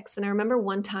genetics. And I remember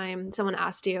one time someone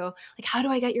asked you, like, how do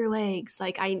I get your legs?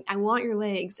 Like, I want your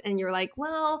legs, and you're like,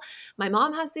 well, my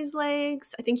mom has these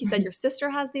legs. I think you said your sister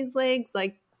has these legs.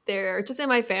 Like, they're just in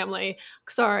my family.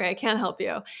 Sorry, I can't help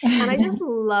you. And I just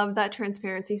love that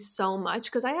transparency so much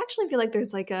because I actually feel like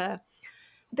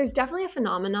there's definitely a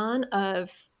phenomenon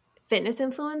of fitness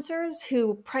influencers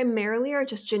who primarily are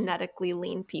just genetically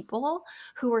lean people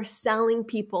who are selling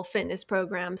people fitness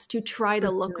programs to try to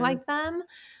look like them,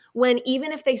 when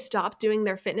even if they stopped doing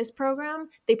their fitness program,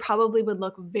 they probably would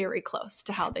look very close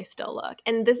to how they still look.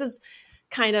 And this is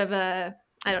kind of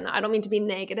I don't know, I don't mean to be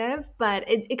negative, but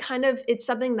it's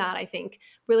something that I think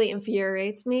really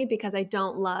infuriates me because I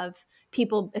don't love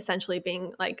people essentially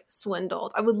being like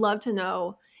swindled. I would love to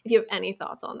know if you have any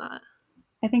thoughts on that.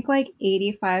 I think like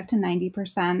 85 to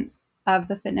 90% of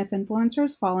the fitness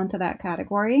influencers fall into that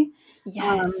category.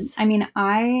 Yes. I mean,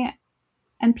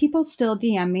 and people still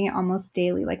DM me almost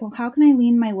daily, like, well, how can I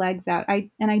lean my legs out?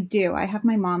 I do. I have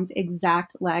my mom's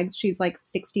exact legs. She's like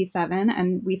 67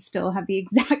 and we still have the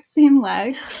exact same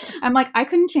legs. I'm like, I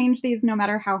couldn't change these no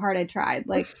matter how hard I tried.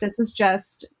 Like, this is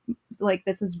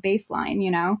baseline,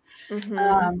 you know?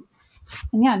 And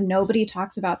yeah, nobody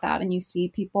talks about that. And you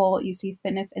see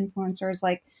fitness influencers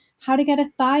like how to get a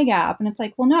thigh gap. And it's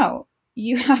like, well, no,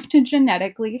 you have to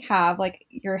genetically have like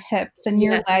your hips and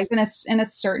your legs in a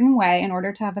certain way in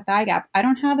order to have a thigh gap. I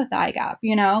don't have a thigh gap,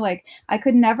 you know, like I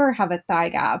could never have a thigh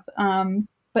gap.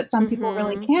 But some people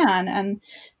really can. And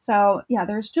so, yeah,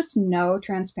 there's just no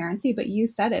transparency, but you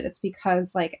said it. It's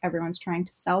because like everyone's trying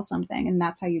to sell something and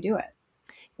that's how you do it.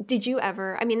 Did you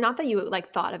ever, I mean, not that you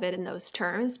like thought of it in those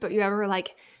terms, but you ever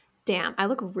like damn, I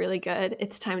look really good.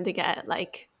 It's time to get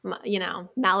like,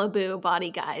 Malibu body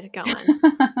guide going.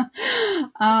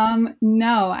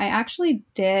 No, I actually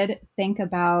did think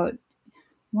about,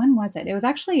 when was it? It was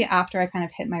actually after I kind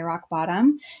of hit my rock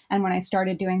bottom. And when I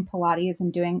started doing Pilates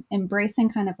and embracing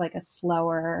kind of like a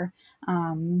slower,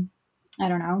 I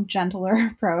don't know, gentler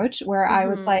approach where I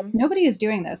was like, nobody is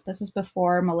doing this. This is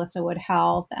before Melissa Wood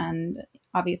Health. And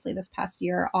obviously this past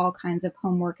year, all kinds of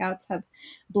home workouts have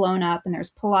blown up and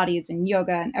there's Pilates and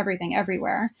yoga and everything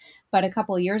everywhere. But a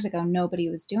couple of years ago, nobody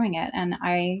was doing it. And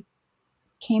I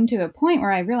came to a point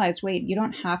where I realized, wait, you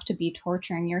don't have to be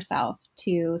torturing yourself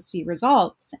to see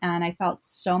results. And I felt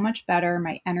so much better.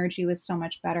 My energy was so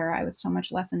much better. I was so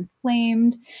much less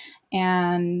inflamed.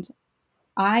 And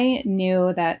I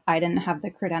knew that I didn't have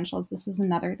the credentials. This is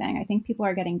another thing. I think people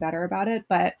are getting better about it,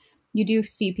 but you do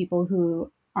see people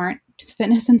who aren't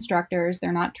fitness instructors,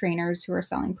 they're not trainers who are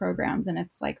selling programs. And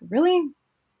it's like, really?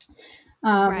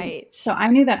 Right. So I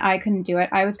knew that I couldn't do it.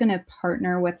 I was going to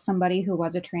partner with somebody who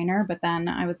was a trainer, but then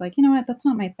I was like, you know what? That's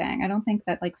not my thing. I don't think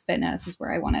that like fitness is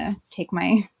where I want to take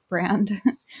my brand.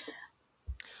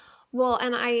 Well,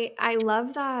 and I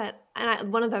love that.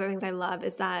 And one of the other things I love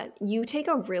is that you take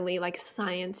a really like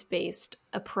science-based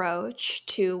approach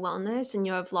to wellness, and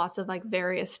you have lots of like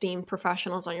very esteemed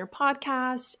professionals on your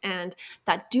podcast and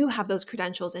that do have those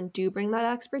credentials and do bring that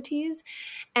expertise.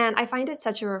 And I find it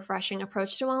such a refreshing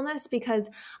approach to wellness because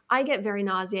I get very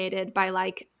nauseated by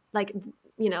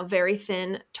very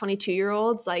thin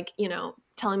 22-year-olds,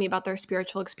 telling me about their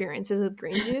spiritual experiences with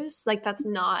green juice. Like, that's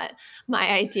not my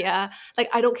idea. Like,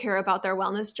 I don't care about their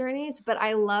wellness journeys, but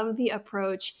I love the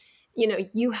approach,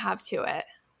 you have to it.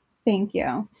 Thank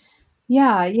you.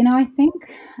 Yeah, I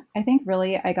think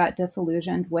really I got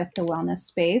disillusioned with the wellness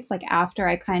space like after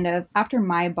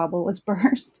my bubble was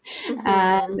burst,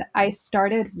 and I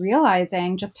started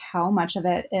realizing just how much of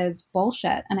it is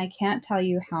bullshit. And I can't tell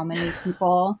you how many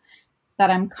people that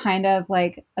I'm kind of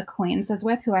like acquaintances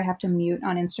with who I have to mute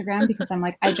on Instagram because I'm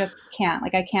like, I just can't.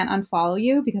 Like, I can't unfollow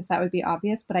you because that would be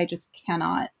obvious, but I just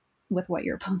cannot with what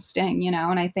you're posting,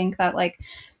 And I think that like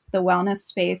the wellness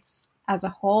space as a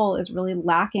whole is really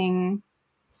lacking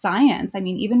science. I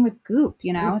mean, even with Goop,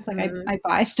 it's like I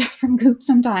buy stuff from Goop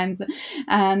sometimes.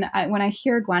 And when I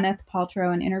hear Gwyneth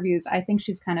Paltrow in interviews, I think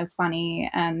she's kind of funny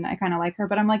and I kind of like her,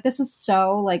 but I'm like, this is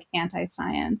so like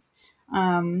anti-science.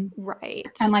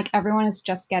 Right. And like everyone is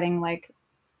just getting like,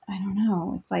 I don't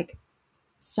know, it's like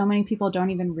so many people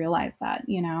don't even realize that,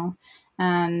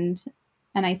 and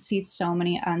I see so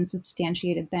many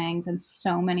unsubstantiated things and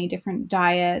so many different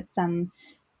diets, and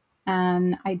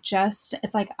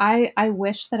it's like I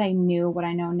wish that I knew what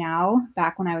I know now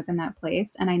back when I was in that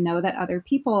place. And I know that other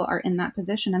people are in that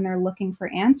position and they're looking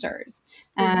for answers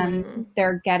and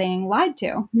they're getting lied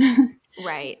to.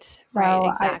 Right. Right.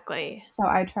 Exactly. So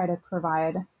I try to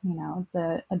provide,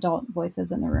 the adult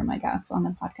voices in the room, I guess, on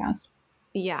the podcast.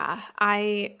 Yeah.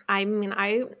 I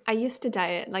used to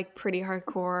diet like pretty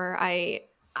hardcore.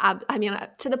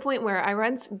 To the point where I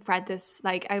once read this,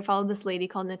 like I followed this lady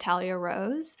called Natalia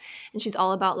Rose, and she's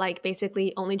all about like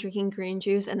basically only drinking green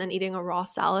juice and then eating a raw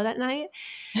salad at night.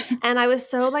 And I was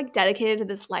so like dedicated to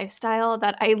this lifestyle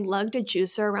that I lugged a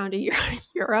juicer around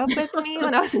Europe with me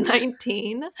when I was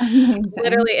 19. Amazing.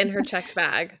 Literally in her checked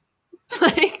bag.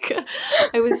 Like,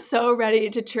 I was so ready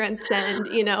to transcend,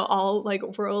 all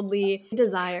like worldly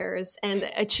desires and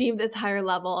achieve this higher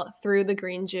level through the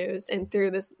green juice and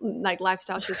through this like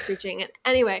lifestyle she was preaching. And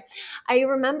anyway, I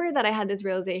remember that I had this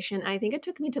realization. I think it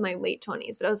took me to my late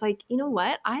 20s, but I was like, you know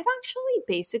what? I've actually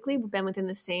basically been within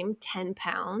the same 10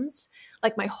 pounds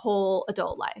like my whole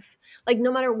adult life. Like,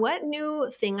 no matter what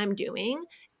new thing I'm doing,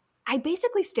 I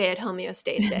basically stay at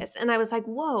homeostasis. And I was like,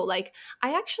 whoa, like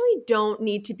I actually don't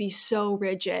need to be so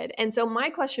rigid. And so my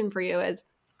question for you is,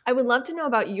 I would love to know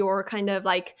about your kind of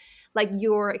like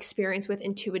your experience with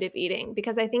intuitive eating,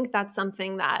 because I think that's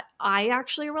something that I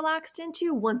actually relaxed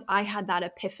into once I had that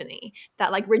epiphany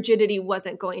that like rigidity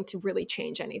wasn't going to really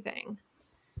change anything.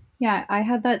 Yeah, I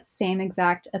had that same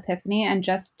exact epiphany. And I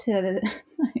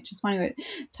just want to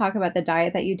talk about the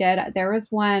diet that you did. There was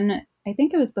one, I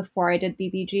think it was before I did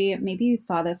BBG. Maybe you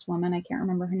saw this woman, I can't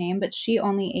remember her name, but she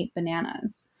only ate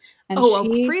bananas. And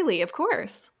freely, of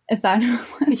course. Is that who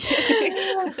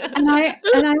it was? and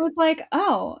I was like,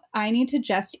 oh, I need to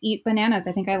just eat bananas.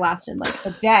 I think I lasted like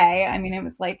a day. I mean, it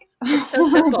was like it's so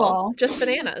simple, just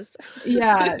bananas.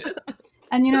 Yeah.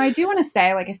 And, I do want to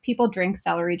say, like, if people drink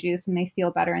celery juice and they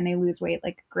feel better and they lose weight,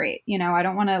 like, great. I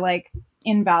don't want to, like,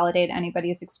 invalidate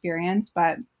anybody's experience,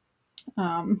 but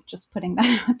just putting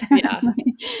that out there as my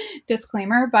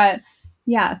disclaimer. But,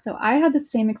 Yeah, so I had the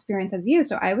same experience as you.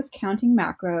 So I was counting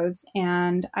macros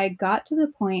and I got to the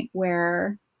point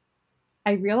where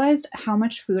I realized how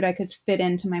much food I could fit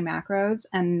into my macros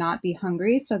and not be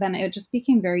hungry. So then it just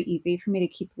became very easy for me to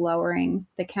keep lowering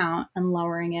the count and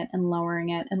lowering it and lowering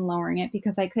it and lowering it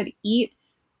because I could eat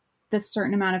this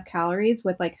certain amount of calories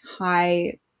with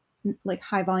high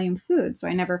volume food. So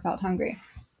I never felt hungry.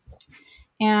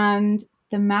 And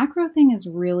the macro thing is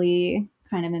really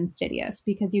kind of insidious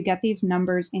because you get these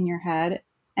numbers in your head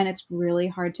and it's really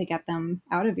hard to get them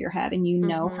out of your head. And you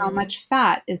know how much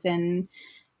fat is in,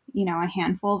 a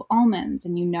handful of almonds,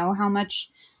 and you know how much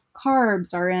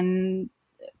carbs are in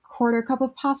a quarter cup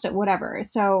of pasta, whatever.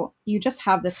 So you just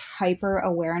have this hyper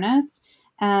awareness.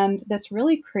 And this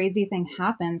really crazy thing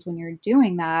happens when you're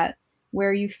doing that,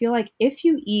 where you feel like if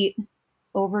you eat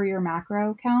over your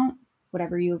macro count,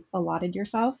 whatever you've allotted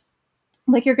yourself,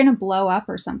 like you're going to blow up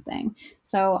or something.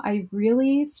 So I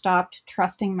really stopped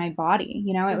trusting my body.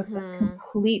 It was this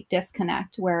complete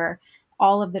disconnect where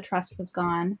all of the trust was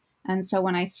gone. And so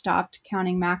when I stopped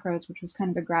counting macros, which was kind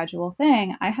of a gradual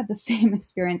thing, I had the same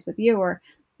experience with you or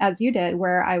as you did,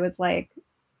 where I was like,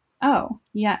 oh,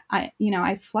 yeah,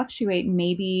 I fluctuate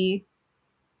maybe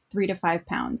 3 to 5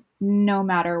 pounds, no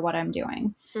matter what I'm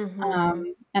doing.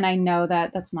 And I know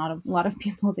that that's not a lot of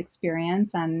people's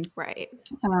experience. And right.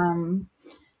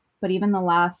 But even the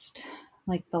last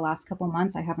couple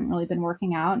months, I haven't really been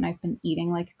working out and I've been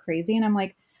eating like crazy. And I'm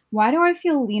like, why do I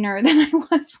feel leaner than I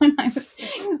was when I was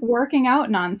working out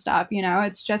nonstop?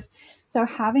 It's just, so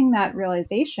having that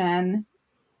realization,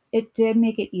 it did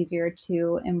make it easier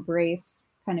to embrace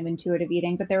kind of intuitive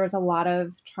eating, but there was a lot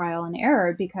of trial and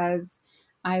error because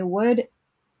I would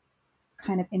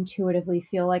kind of intuitively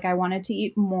feel like I wanted to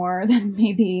eat more than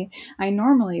maybe I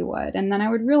normally would. And then I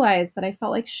would realize that I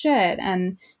felt like shit.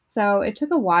 And so it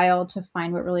took a while to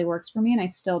find what really works for me. And I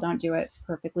still don't do it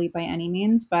perfectly by any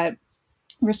means, but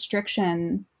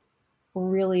restriction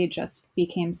really just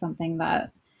became something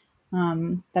that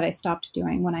that I stopped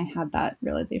doing when I had that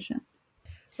realization.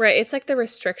 Right. It's like the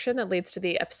restriction that leads to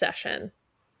the obsession,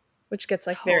 which gets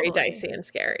like very dicey and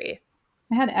scary.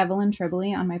 I had Evelyn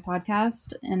Tribole on my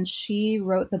podcast, and she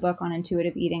wrote the book on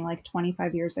intuitive eating like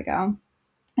 25 years ago.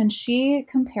 And she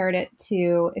compared it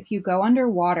to if you go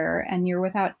underwater and you're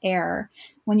without air,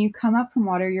 when you come up from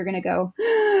water, you're going to go,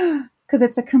 because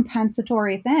it's a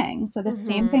compensatory thing. So the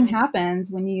same thing happens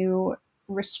when you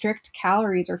restrict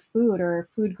calories or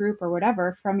food group or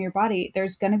whatever from your body.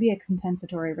 There's going to be a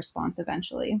compensatory response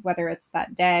eventually, whether it's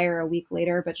that day or a week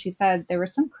later. But she said there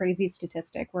was some crazy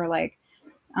statistic where like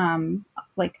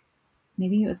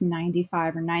maybe it was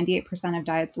 95 or 98% of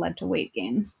diets led to weight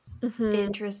gain.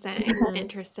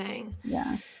 Interesting.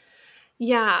 Yeah.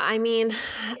 Yeah, I mean,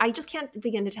 I just can't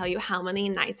begin to tell you how many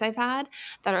nights I've had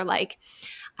that are like,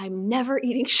 I'm never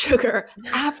eating sugar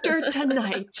after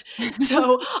tonight.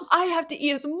 So I have to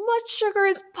eat as much sugar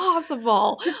as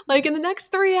possible, like in the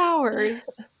next 3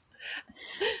 hours.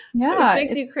 Yeah. Which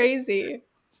makes you crazy.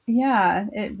 Yeah,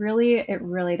 it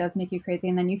really does make you crazy.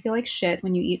 And then you feel like shit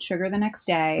when you eat sugar the next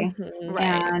day. Right.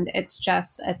 And it's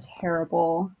just a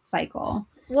terrible cycle.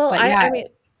 Well, I mean,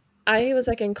 I was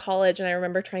like in college and I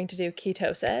remember trying to do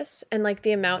ketosis, and like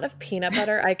the amount of peanut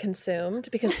butter I consumed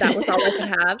because that was all I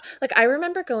could have. Like I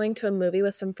remember going to a movie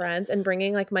with some friends and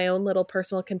bringing like my own little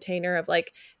personal container of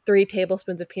like 3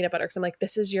 tablespoons of peanut butter. Cause I'm like,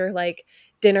 this is your like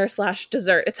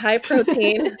dinner/dessert. It's high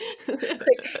protein.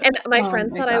 And my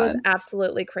friends thought I was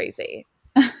absolutely crazy.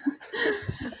 I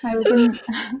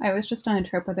was just on a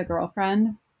trip with a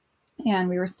girlfriend. And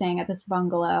we were staying at this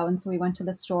bungalow. And so we went to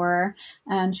the store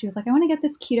and she was like, I want to get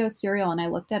this keto cereal. And I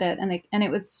looked at it and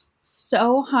it was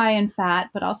so high in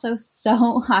fat, but also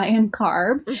so high in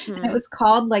carb. And it was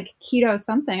called like keto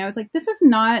something. I was like, this is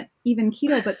not even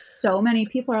keto, but so many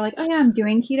people are like, oh yeah, I'm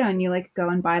doing keto. And you like go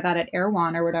and buy that at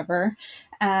Erewhon or whatever.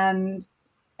 And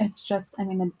it's just, I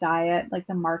mean, the diet, like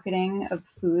the marketing of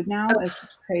food now is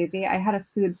just crazy. I had a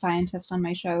food scientist on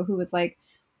my show who was like,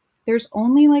 there's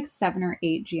only like 7 or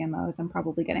 8 GMOs. I'm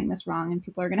probably getting this wrong and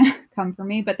people are going to come for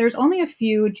me, but there's only a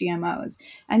few GMOs.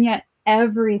 And yet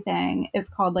everything is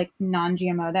called like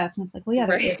non-GMO this. And it's like, well, yeah,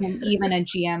 there isn't even a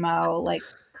GMO like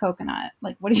coconut.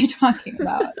 Like, what are you talking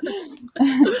about?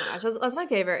 Gosh, that's my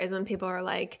favorite is when people are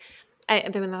like,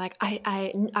 when they're like,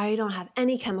 I don't have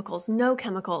any chemicals, no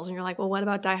chemicals. And you're like, well, what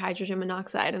about dihydrogen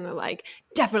monoxide? And they're like,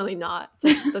 definitely not. It's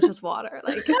like, that's just water.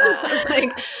 Like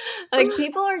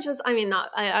people are just, I mean,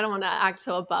 I don't want to act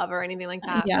so above or anything like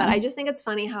that. Yeah. But I just think it's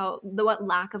funny how what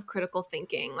lack of critical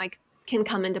thinking, like can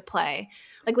come into play.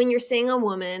 Like when you're seeing a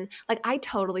woman, like I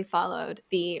totally followed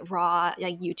the raw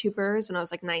like YouTubers when I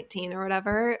was like 19 or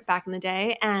whatever back in the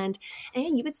day. And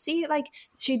you would see like,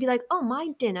 she'd be like, oh, my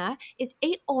dinner is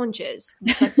 8 oranges.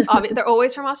 It's like, they're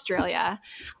always from Australia.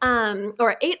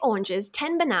 Or 8 oranges,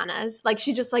 10 bananas. Like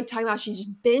she's just like talking about, she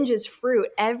just binges fruit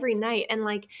every night. And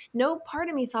like no part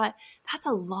of me thought, that's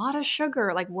a lot of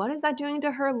sugar. Like what is that doing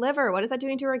to her liver? What is that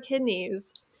doing to her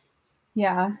kidneys?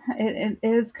 Yeah, it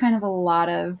is kind of a lot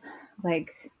of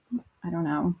like, I don't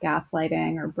know,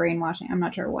 gaslighting or brainwashing. I'm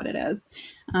not sure what it is.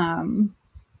 But,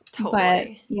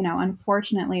 Totally.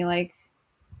 unfortunately, like,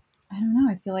 I don't know,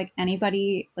 I feel like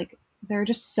anybody, like, there are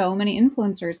just so many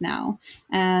influencers now,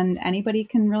 and anybody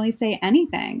can really say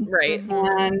anything. Right.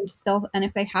 And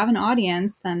if they have an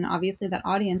audience, then obviously that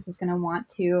audience is going to want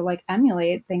to like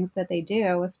emulate things that they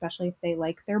do, especially if they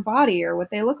like their body or what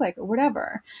they look like or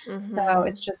whatever. So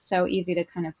it's just so easy to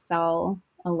kind of sell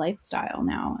a lifestyle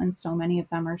now, and so many of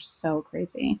them are so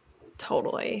crazy.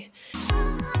 Totally.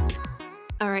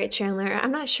 All right, Chandler,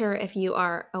 I'm not sure if you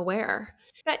are aware,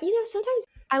 but sometimes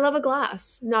I love a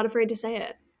glass, not afraid to say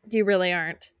it. You really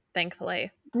aren't, thankfully.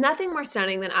 Nothing more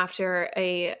stunning than after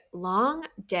a long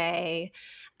day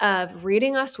of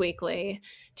reading Us Weekly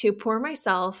to pour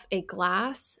myself a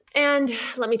glass. And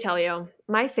let me tell you,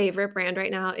 my favorite brand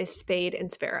right now is Spade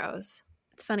and Sparrows.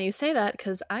 It's funny you say that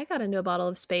because I got into a bottle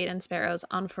of Spade and Sparrows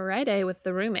on Friday with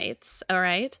the roommates, all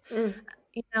right?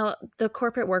 The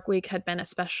corporate work week had been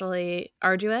especially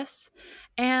arduous,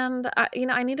 and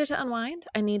I needed to unwind.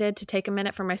 I needed to take a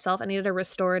minute for myself. I needed a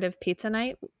restorative pizza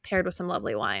night paired with some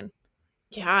lovely wine.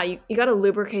 Yeah, you got to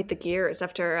lubricate the gears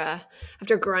after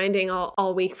grinding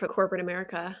all week for corporate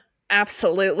America.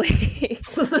 Absolutely.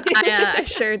 I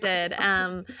sure did.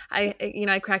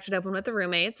 I cracked it open with the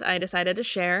roommates. I decided to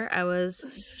share. I was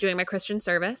doing my Christian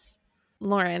service.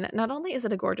 Lauren, not only is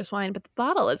it a gorgeous wine, but the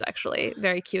bottle is actually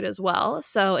very cute as well.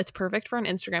 So it's perfect for an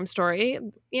Instagram story.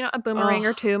 A boomerang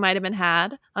or two might have been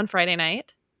had on Friday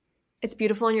night. It's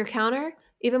beautiful on your counter,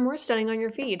 even more stunning on your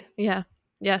feed. Yeah.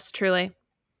 Yes, truly.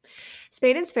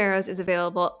 Spade and Sparrows is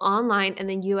available online in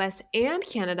the US and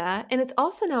Canada, and it's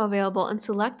also now available in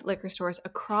select liquor stores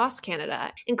across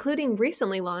Canada, including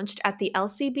recently launched at the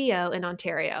LCBO in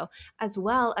Ontario, as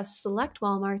well as select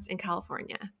Walmarts in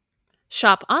California.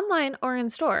 Shop online or in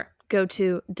store. Go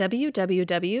to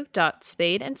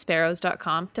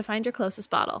www.spadeandsparrows.com to find your closest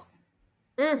bottle.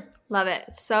 Love it.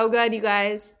 It's so good, you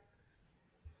guys.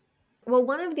 Well,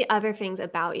 one of the other things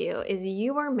about you is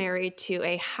you are married to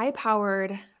a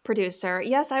high-powered producer.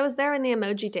 Yes, I was there in the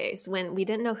emoji days when we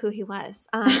didn't know who he was.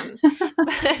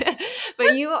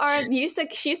 But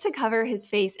she used to cover his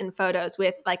face in photos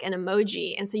with like an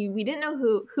emoji, and so we didn't know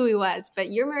who he was. But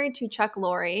you're married to Chuck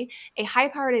Lorre, a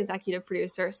high-powered executive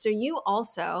producer. So you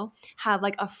also have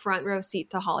like a front row seat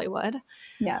to Hollywood.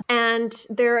 Yeah, and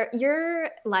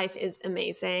your life is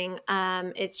amazing.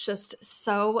 It's just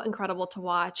so incredible to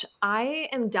watch. I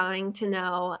am dying to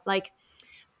know, like,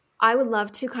 I would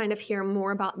love to kind of hear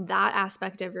more about that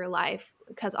aspect of your life,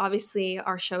 because obviously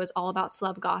our show is all about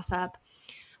celeb gossip.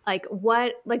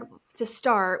 To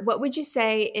start, what would you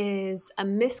say is a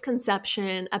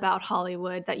misconception about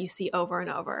Hollywood that you see over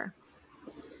and over?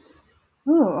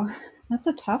 ooh, that's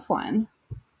a tough one.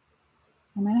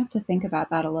 I might have to think about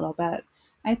that a little bit.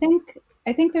 I think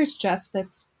there's just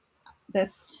this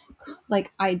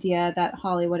like idea that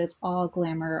Hollywood is all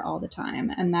glamour all the time,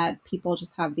 and that people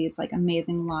just have these like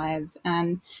amazing lives,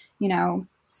 and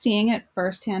seeing it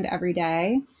firsthand every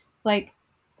day, like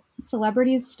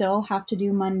celebrities still have to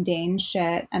do mundane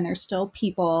shit, and they're still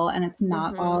people, and it's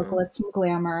not all glitz and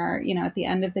glamour, at the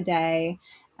end of the day.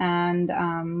 And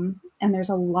there's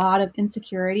a lot of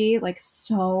insecurity, like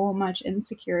so much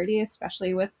insecurity,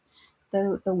 especially with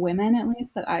the women, at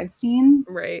least that I've seen.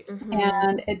 Right.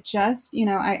 And it just,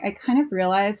 I kind of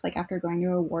realized, like, after going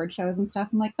to award shows and stuff,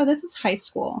 I'm like, oh, this is high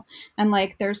school. And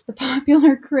like, there's the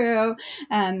popular crew,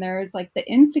 and there's like the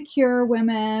insecure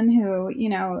women who,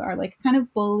 are like kind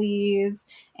of bullies,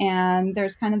 and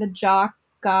there's kind of the jock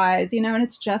guys, and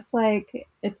it's just like,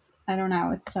 I don't know,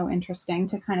 it's so interesting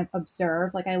to kind of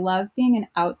observe. Like, I love being an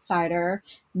outsider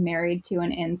married to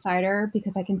an insider,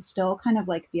 because I can still kind of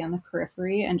like be on the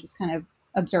periphery and just kind of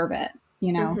observe it,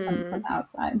 from the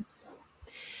outside.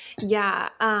 Yeah.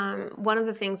 One of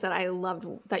the things that I loved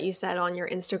that you said on your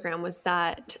Instagram was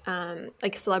that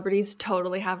like celebrities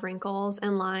totally have wrinkles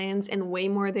and lines and way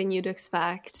more than you'd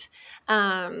expect.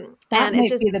 That and might it's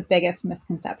just be the biggest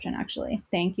misconception, actually.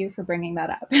 Thank you for bringing that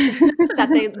up.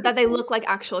 that they look like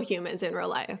actual humans in real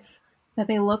life. That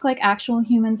they look like actual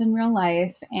humans in real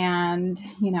life. And,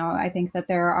 I think that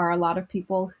there are a lot of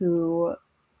people who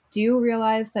do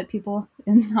realize that people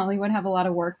in Hollywood have a lot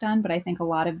of work done, but I think a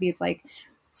lot of these like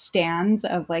stands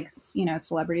of like, you know,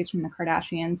 celebrities from the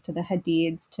Kardashians to the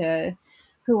Hadids to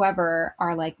whoever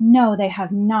are like, no, they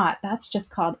have not. That's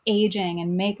just called aging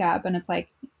and makeup. And it's like,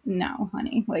 no,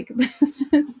 honey, like this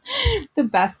is the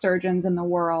best surgeons in the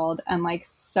world and like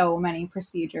so many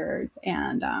procedures.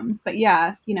 And, but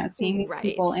yeah, you know, seeing these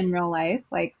people in real life,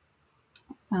 like,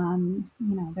 you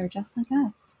know, they're just like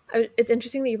us. It's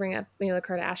interesting that you bring up, you know, the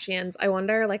Kardashians. I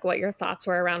wonder like what your thoughts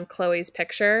were around Khloe's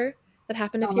picture that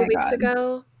happened a few weeks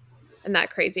ago and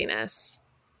that craziness.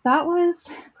 That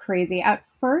was crazy. At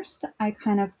first, I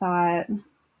kind of thought,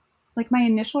 like, my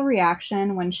initial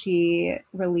reaction when she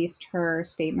released her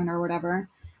statement or whatever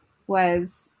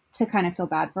was to kind of feel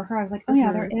bad for her. I was like, oh,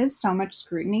 yeah, there is so much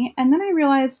scrutiny. And then I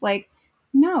realized, like,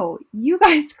 no, you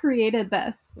guys created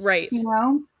this. Right. You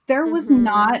know, there was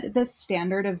not this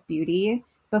standard of beauty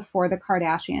before the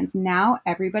Kardashians. Now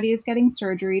everybody is getting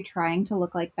surgery trying to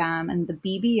look like them, and the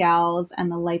BBLs and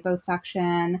the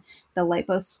liposuction, the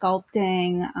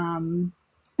liposculpting.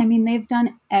 I mean, they've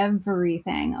done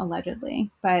everything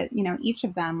allegedly, but you know, each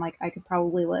of them, like I could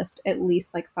probably list at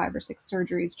least like 5 or 6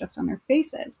 surgeries just on their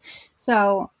faces.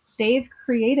 So they've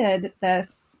created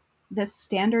this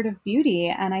standard of beauty,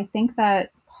 and I think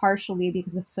that partially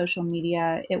because of social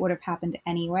media, it would have happened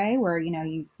anyway, where, you know,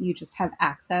 you just have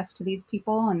access to these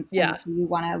people and so you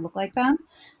want to look like them.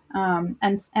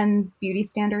 And beauty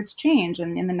standards change.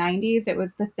 And in the 90s, it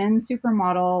was the thin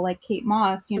supermodel like Kate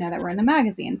Moss, you know, that were in the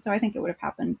magazine. So I think it would have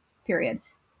happened, period.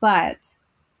 But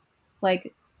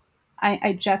like,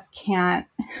 I just can't,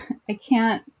 I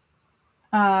can't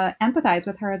empathize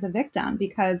with her as a victim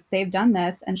because they've done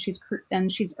this and she's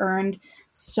earned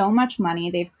so much money.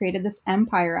 They've created this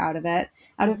empire out of it,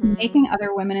 out of making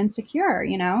other women insecure,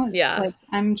 you know? It's like,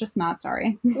 I'm just not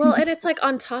sorry. Well, and it's like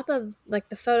on top of like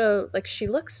the photo, like she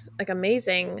looks like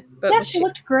amazing. But yeah, she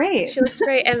looked great. She looks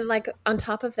great. And like on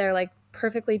top of their like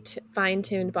perfectly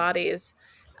fine-tuned bodies,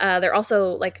 they're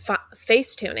also like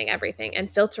face tuning everything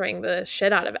and filtering the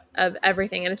shit out of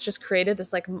everything. And it's just created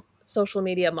this like social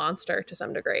media monster to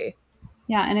some degree.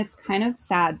 Yeah, and it's kind of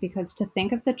sad because to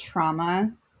think of the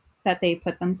trauma that they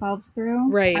put themselves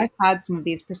through. Right. I've had some of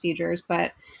these procedures,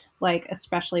 but like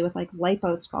especially with like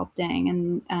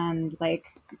liposculpting and like,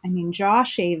 I mean, jaw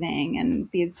shaving and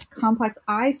these complex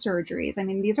eye surgeries. I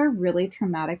mean, these are really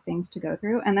traumatic things to go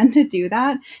through. And then to do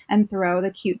that and throw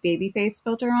the cute baby face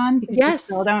filter on because you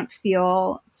still don't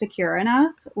feel secure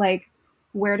enough, like,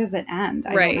 where does it end?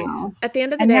 I don't know. At the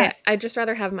end of the day, I'd just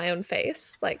rather have my own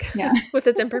face, like with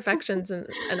its imperfections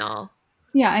and all.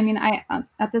 Yeah, I mean, I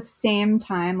at the same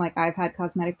time, like I've had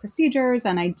cosmetic procedures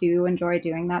and I do enjoy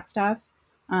doing that stuff.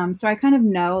 So I kind of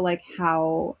know like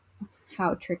how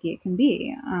tricky it can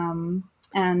be.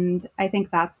 And I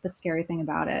think that's the scary thing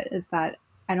about it is that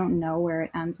I don't know where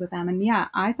it ends with them. And yeah,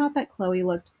 I thought that Khloe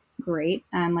looked great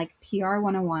and like PR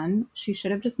 101, she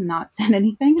should have just not said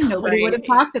anything. Nobody would have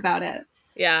talked about it.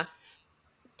 Yeah.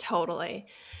 Totally.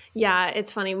 Yeah,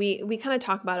 it's funny. We kind of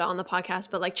talk about it on the podcast,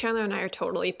 but like Chandler and I are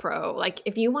totally pro. Like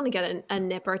if you want to get a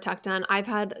nip or a tuck done, I've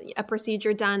had a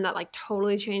procedure done that like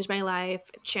totally changed my life.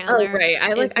 Chandler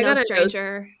is no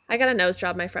stranger. I got a nose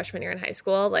job my freshman year in high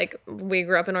school. Like we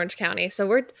grew up in Orange County, so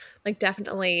we're like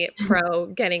definitely pro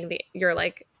getting your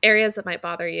like areas that might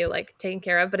bother you like taken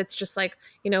care of. But it's just like,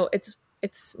 you know,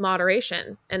 it's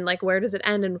moderation and like where does it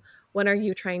end and when are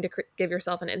you trying to give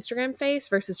yourself an Instagram face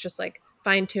versus just like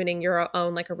fine-tuning your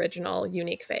own like original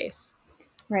unique face.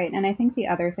 Right. And I think the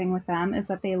other thing with them is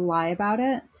that they lie about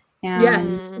it.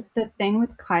 And the thing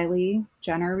with Kylie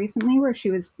Jenner recently where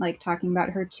she was like talking about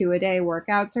her 2-a-day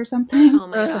workouts or something. Oh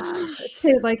my God.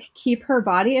 To like keep her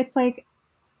body. It's like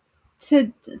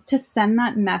to send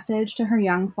that message to her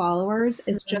young followers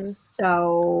is just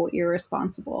so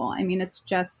irresponsible. I mean, it's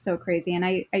just so crazy. And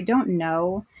I don't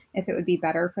know if it would be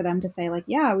better for them to say like,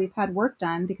 yeah, we've had work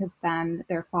done because then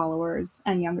their followers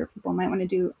and younger people might want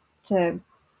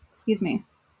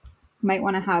might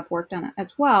want to have work done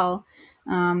as well.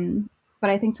 But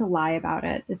I think to lie about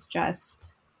it is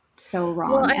just so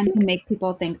wrong. Well, and to make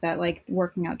people think that like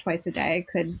working out twice a day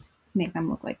could make them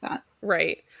look like that.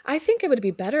 Right. I think it would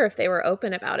be better if they were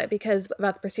open about it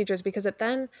about the procedures, because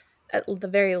then at the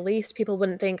very least people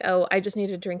wouldn't think, oh, I just need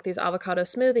to drink these avocado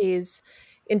smoothies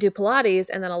and do Pilates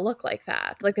and then I'll look like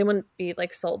that. Like they wouldn't be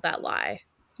like sold that lie.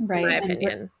 Right. In my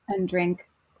opinion. And drink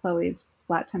Khloe's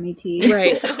flat tummy tea.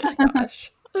 Right. Oh my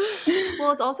gosh.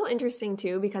 Well, it's also interesting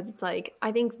too because it's like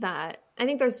I think that I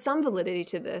think there's some validity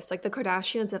to this. Like the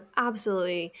Kardashians have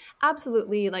absolutely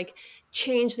like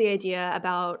changed the idea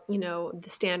about, you know, the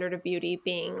standard of beauty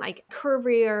being like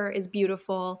curvier is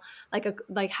beautiful,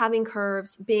 like having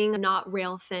curves, being not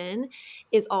rail thin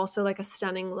is also like a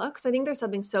stunning look. So I think there's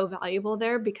something so valuable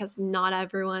there because not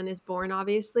everyone is born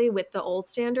obviously with the old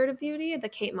standard of beauty, the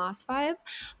Kate Moss vibe.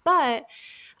 But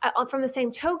from the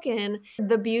same token,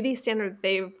 the beauty standard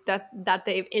that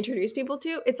they've introduced people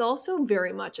to, it's also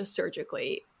very much a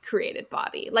surgically created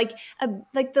body. Like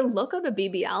the look of a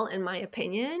BBL, in my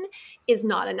opinion, is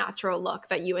not a natural look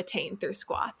that you attain through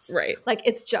squats. Right. Like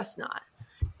it's just not.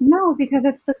 No, because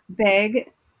it's this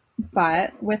big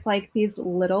butt with like these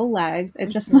little legs. It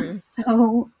just looks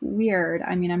so weird.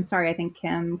 I mean, I'm sorry. I think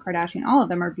Kim Kardashian, all of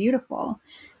them are beautiful,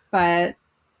 but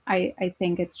I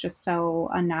think it's just so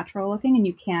unnatural looking, and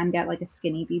you can get like a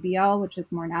skinny BBL, which is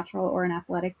more natural, or an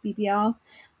athletic BBL.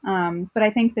 But I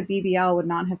think the BBL would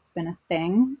not have been a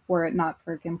thing were it not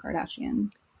for Kim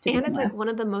Kardashian. And it's like one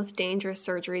of the most dangerous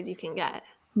surgeries you can get.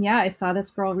 Yeah, I saw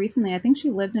this girl recently. I think she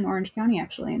lived in Orange County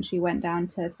actually, and she went down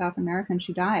to South America and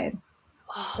she died.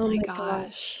 Oh my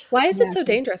gosh. Why is it so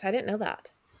dangerous? I didn't know that.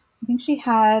 I think she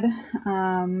had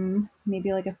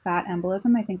maybe like a fat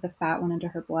embolism. I think the fat went into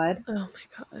her blood. Oh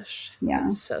my gosh. Yeah.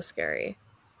 That's so scary.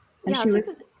 And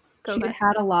she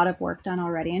had a lot of work done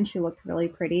already, and she looked really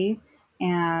pretty.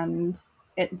 And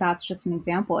that's just an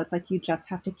example. It's like you just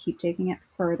have to keep taking it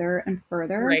further and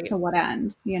further to what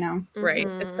end, you know? Right.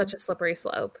 It's such a slippery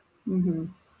slope.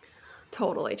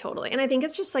 Totally. And I think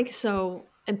it's just like so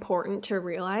important to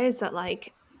realize that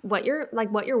like what you're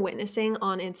witnessing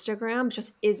on Instagram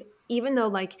just is, even though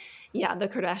like, yeah, the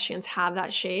Kardashians have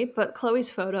that shape, but Khloe's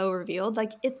photo revealed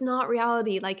like it's not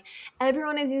reality. Like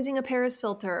everyone is using a Paris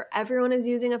filter, everyone is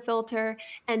using a filter,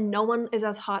 and no one is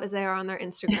as hot as they are on their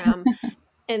Instagram.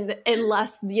 And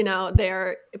unless, you know,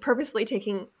 they're purposefully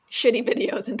taking shitty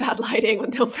videos in bad lighting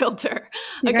with no filter.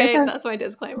 Okay, that's my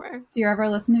disclaimer. Do you ever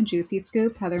listen to Juicy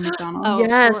Scoop, Heather McDonald? Oh,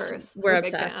 yes, of course. We're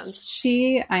obsessed.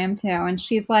 I am too. And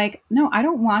she's like, no, I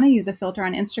don't want to use a filter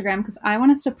on Instagram because I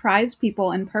want to surprise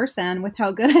people in person with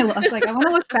how good I look. Like I want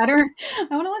to look better.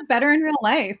 I want to look better in real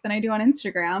life than I do on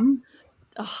Instagram.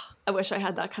 Oh, I wish I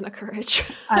had that kind of courage.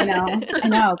 I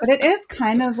know. But it is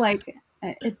kind of like,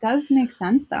 it does make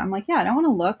sense though. I'm like, yeah, I don't want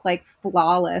to look like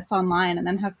flawless online and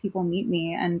then have people meet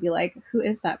me and be like, who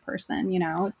is that person? You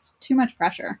know, it's too much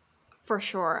pressure. For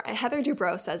sure. Heather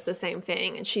Dubrow says the same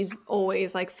thing, and she's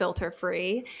always like filter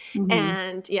free.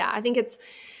 And yeah, I think it's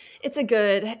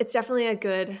definitely a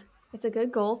good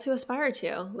goal to aspire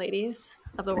to, ladies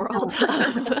of the world.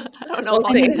 I don't know if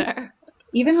I'll get there.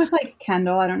 Even with like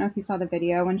Kendall, I don't know if you saw the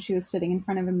video when she was sitting in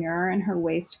front of a mirror and her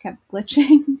waist kept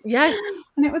glitching. Yes.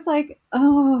 And it was like,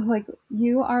 oh, like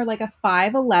you are like a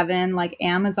 5'11", like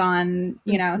Amazon,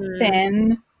 you know,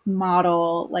 thin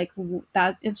model. Like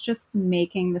that is just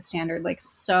making the standard like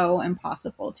so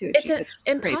impossible to achieve. It's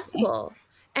impossible. Crazy.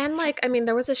 And like, I mean,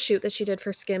 there was a shoot that she did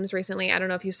for Skims recently. I don't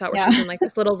know if you saw it, where she's in like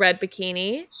this little red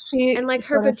bikini. And like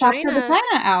her vagina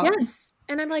out. Yes.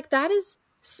 And I'm like, that is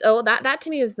so that to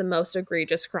me is the most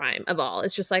egregious crime of all.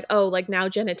 It's just like, oh, like now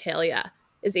genitalia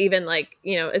is even like,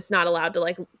 you know, it's not allowed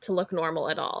to look normal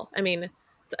at all. I mean,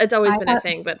 it's always been a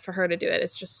thing, but for her to do it,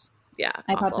 it's just, yeah.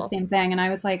 I thought the same thing. And I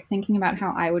was like thinking about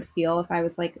how I would feel if I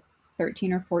was like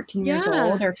 13 or 14 years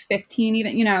old or 15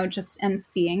 even, you know, just and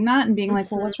seeing that and being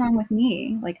like, well, what's wrong with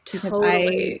me? Like, because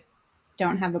I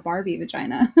don't have a Barbie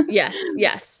vagina.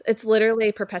 Yes. It's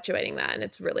literally perpetuating that, and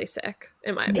it's really sick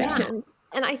in my opinion.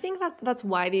 And I think that's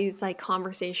why these like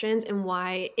conversations, and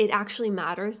why it actually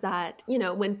matters that, you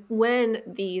know, when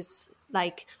these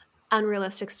like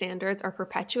unrealistic standards are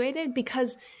perpetuated,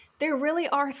 because there really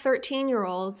are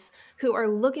 13-year-olds who are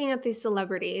looking at these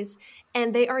celebrities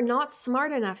and they are not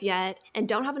smart enough yet and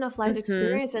don't have enough life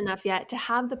experience enough yet to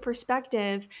have the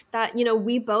perspective that, you know,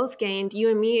 we both gained,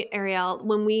 you and me, Ariel,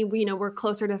 when we, you know, were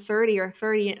closer to 30 or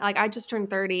 30. Like I just turned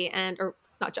 30 or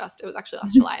not just, it was actually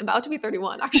last July. I'm about to be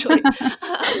 31 actually.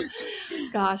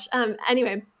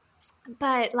 Anyway,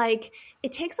 but like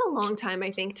it takes a long time,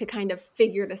 I think, to kind of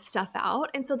figure this stuff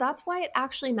out. And so that's why it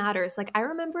actually matters. Like I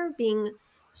remember being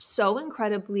so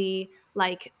incredibly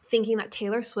like thinking that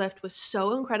Taylor Swift was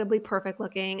so incredibly perfect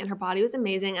looking and her body was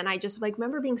amazing. And I just like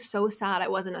remember being so sad I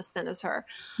wasn't as thin as her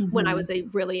when I was a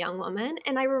really young woman.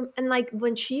 And and like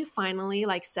when she finally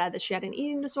like said that she had an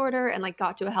eating disorder and like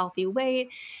got to a healthy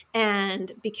weight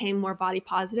and became more body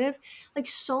positive, like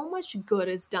so much good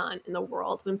is done in the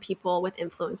world when people with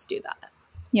influence do that.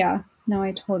 Yeah, no,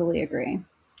 I totally agree.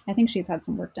 I think she's had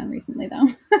some work done recently though.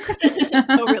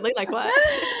 Oh really? Like what?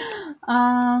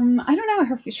 I don't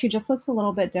know. She just looks a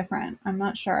little bit different. I'm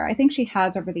not sure. I think she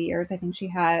has over the years. I think she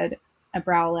had a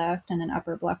brow lift and an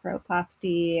upper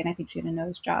blepharoplasty, and I think she had a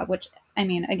nose job, which, I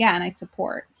mean, again, I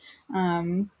support.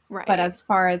 But Right. as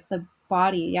far as the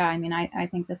body, yeah, I mean, I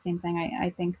think the same thing. I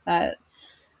think that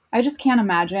I just can't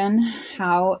imagine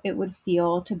how it would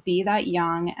feel to be that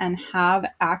young and have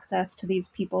access to these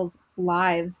people's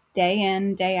lives day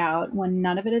in, day out, when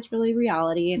none of it is really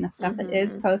reality. And the stuff that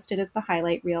is posted is the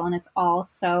highlight reel. And it's all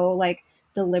so like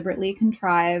deliberately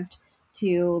contrived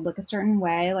to look a certain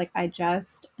way. Like, I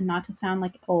just, not to sound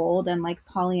like old and like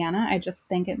Pollyanna, I just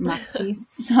think it must be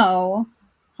so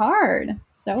hard.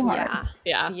 So hard.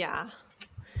 Yeah. Yeah.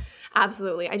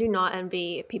 Absolutely. I do not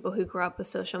envy people who grew up with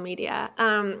social media.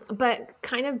 But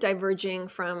kind of diverging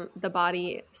from the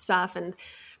body stuff and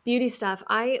beauty stuff,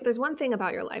 there's one thing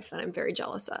about your life that I'm very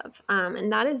jealous of. And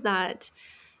that is that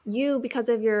you, because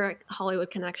of your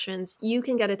Hollywood connections, you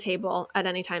can get a table at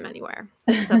any time, anywhere.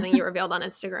 This is something you revealed on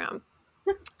Instagram.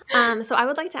 So I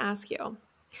would like to ask you,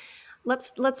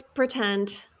 let's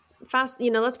pretend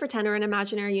let's pretend we're in an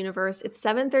imaginary universe. It's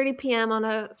 7:30 p.m. on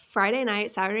a Friday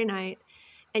night, Saturday night,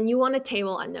 and you want a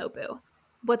table at Nobu.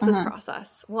 What's this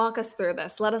process? Walk us through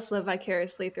this. Let us live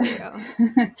vicariously through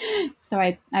you. So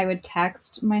I would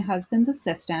text my husband's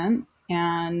assistant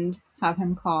and have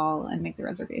him call and make the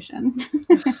reservation.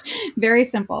 Very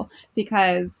simple,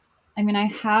 because I mean, I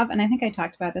have, and I think I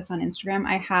talked about this on Instagram,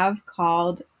 I have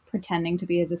called pretending to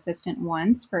be his assistant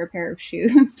once for a pair of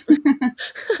shoes.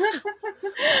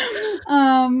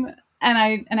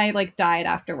 And I like died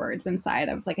afterwards inside.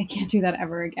 I was like, I can't do that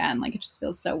ever again. Like, it just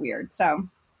feels so weird. So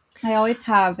I always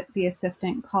have the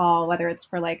assistant call, whether it's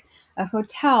for like a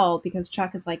hotel, because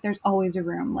Chuck is like, there's always a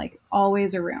room, like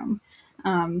always a room.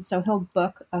 So he'll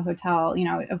book a hotel, you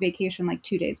know, a vacation like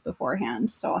 2 days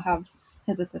beforehand. So I'll have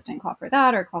his assistant call for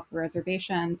that, or call for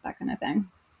reservations, that kind of thing.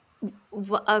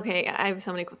 Well, okay, I have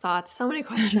so many thoughts, so many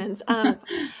questions.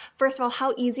 First of all,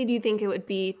 how easy do you think it would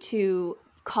be to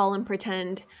call and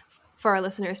pretend for our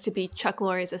listeners to be Chuck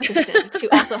Lorre's assistant to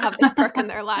also have this perk in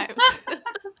their lives?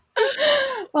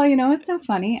 Well, you know what's so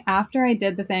funny? After I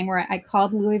did the thing where I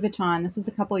called Louis Vuitton, this was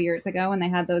a couple years ago when they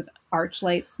had those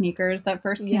Archlight sneakers that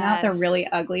first came out. They're really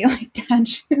ugly, like dad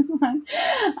shoes one.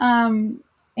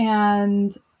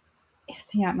 And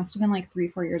yeah, it must have been like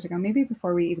 3-4 years ago, maybe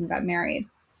before we even got married.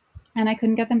 And I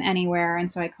couldn't get them anywhere, and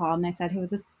so I called and I said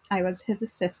I was his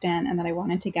assistant, and that I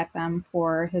wanted to get them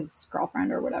for his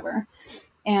girlfriend or whatever.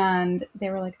 And they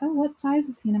were like, "Oh, what size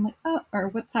is he?" And I'm like, "Oh, or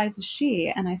what size is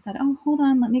she?" And I said, "Oh, hold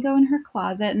on, let me go in her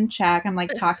closet and check." I'm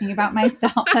like talking about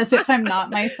myself as if I'm not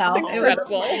myself.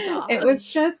 It was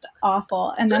just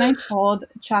awful. And then I told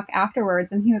Chuck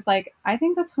afterwards, and he was like, "I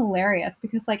think that's hilarious,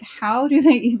 because like, how do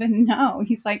they even know?"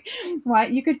 He's like,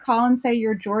 "What? You could call and say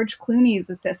you're George Clooney's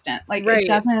assistant. Like, It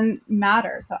doesn't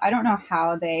matter." So I don't know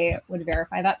how they would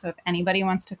verify that. So if anybody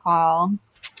wants to call,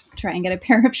 try and get a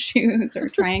pair of shoes, or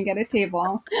try and get a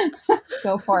table,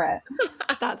 go for it.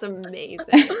 That's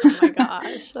amazing. Oh my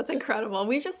gosh. That's incredible.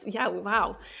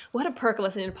 Wow. What a perk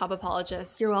listening to Pop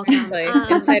Apologists. You're welcome.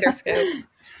 Insider scoop.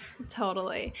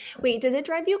 Totally. Wait, does it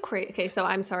drive you crazy? Okay, so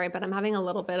I'm sorry, but I'm having a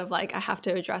little bit of like, I have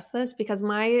to address this because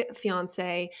my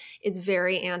fiance is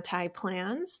very anti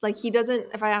plans. Like, he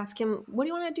doesn't, if I ask him, what do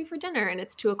you want to do for dinner? And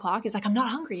it's 2:00, he's like, I'm not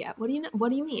hungry yet. What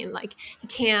do you mean? Like, he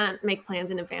can't make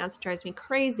plans in advance. It drives me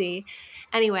crazy.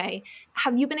 Anyway,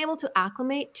 have you been able to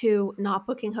acclimate to not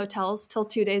booking hotels till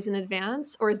 2 days in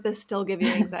advance, or is this still give you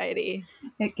anxiety?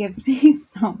 It gives me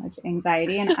so much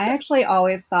anxiety. And I actually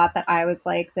always thought that I was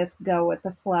like this go with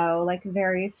the flow, like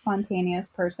very spontaneous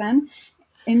person,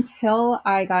 until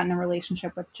I got in a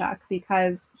relationship with Chuck,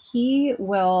 because he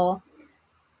will,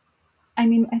 I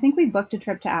mean, I think we booked a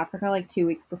trip to Africa like 2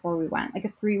 weeks before we went, like a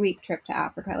 3-week trip to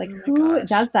Africa. Like, who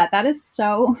does that? That is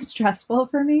so stressful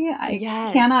for me. I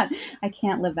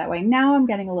can't live that way. Now I'm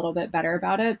getting a little bit better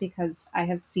about it, because I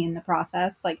have seen the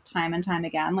process like time and time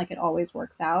again. Like, it always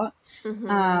works out.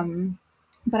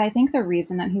 But I think the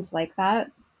reason that he's like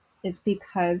that is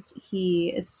because he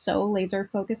is so laser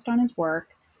focused on his work.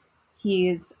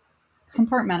 He's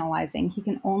compartmentalizing. He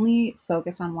can only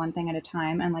focus on one thing at a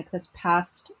time. And like this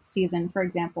past season, for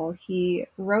example, he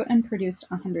wrote and produced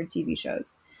 100 TV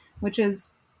shows, which is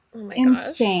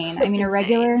insane. I mean, a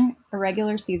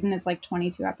regular season is like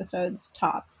 22 episodes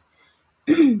tops.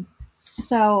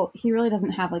 So he really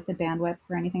doesn't have like the bandwidth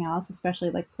for anything else, especially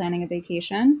like planning a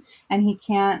vacation. And he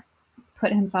can't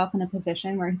put himself in a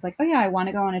position where he's like, oh yeah, I want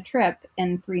to go on a trip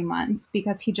in 3 months,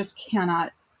 because he just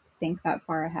cannot think that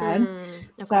far ahead. Okay.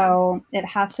 So it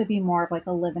has to be more of like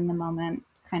a live in the moment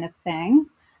kind of thing.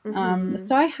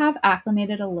 So I have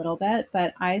acclimated a little bit,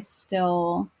 but I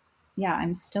still yeah,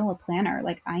 I'm still a planner.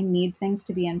 Like I need things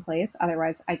to be in place.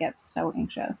 Otherwise I get so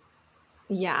anxious.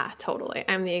 Yeah, totally.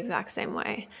 I'm the exact same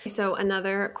way. So,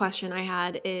 another question I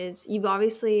had is you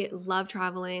obviously love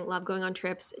traveling, love going on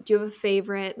trips. Do you have a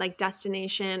favorite like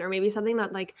destination or maybe something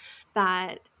that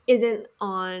that isn't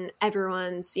on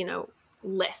everyone's,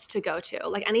 list to go to?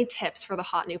 Like any tips for the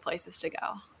hot new places to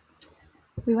go?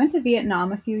 We went to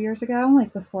Vietnam a few years ago,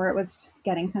 like before it was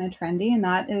getting kind of trendy, and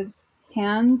that is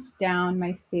hands down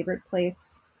my favorite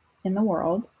place in the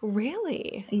world.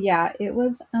 Really? Yeah, it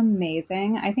was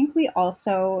amazing. I think we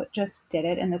also just did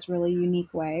it in this really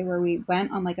unique way where we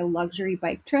went on like a luxury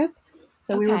bike trip.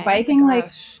 So Okay. Oh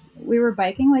my we were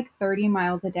biking like 30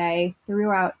 miles a day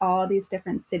throughout all these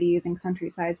different cities and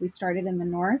countrysides. We started in the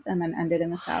north and then ended in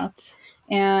the south. What?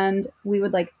 And we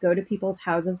would like go to people's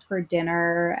houses for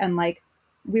dinner and like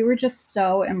we were just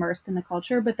so immersed in the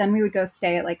culture, but then we would go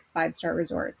stay at like five-star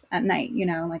resorts at night,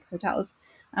 like hotels.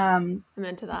 I'm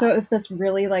into So it that. was this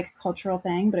really like cultural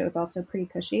thing, but it was also pretty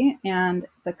cushy. And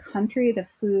the country, the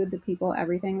food, the people,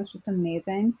 everything was just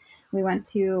amazing. We went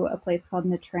to a place called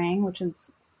Nha Trang, which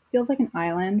is feels like an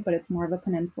island, but it's more of a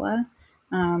peninsula.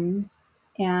 Um,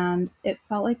 and it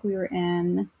felt like we were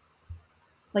in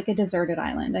like a deserted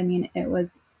island. I mean, it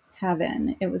was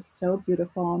heaven. It was so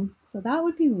beautiful. So that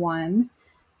would be one.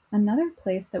 Another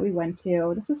place that we went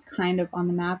to, this is kind of on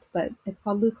the map, but it's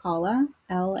called Lucala,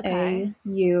 Okay.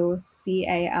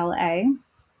 Laucala.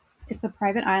 It's a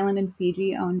private island in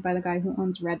Fiji owned by the guy who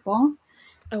owns Red Bull.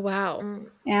 Oh, wow. Mm.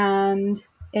 And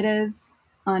it is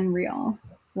unreal.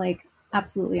 Like,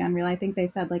 absolutely unreal. I think they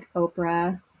said like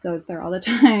Oprah goes there all the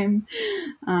time.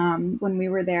 When we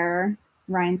were there,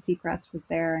 Ryan Seacrest was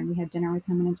there and we had dinner with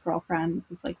him and his girlfriend.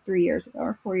 This is like 3 years ago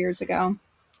or 4 years ago.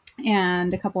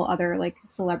 And a couple other like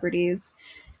celebrities.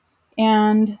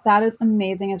 And that is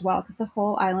amazing as well because the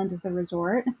whole island is the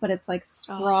resort, but it's like Oh,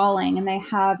 sprawling.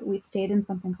 And we stayed in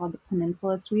something called the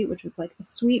Peninsula Suite, which was like a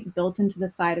suite built into the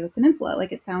side of a peninsula.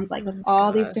 Like it sounds Oh like with my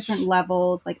all these different gosh.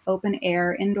 levels, like open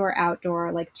air, indoor,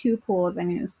 outdoor, like two pools. I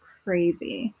mean, it was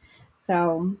crazy.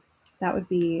 So that would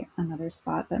be another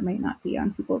spot that might not be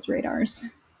on people's radars.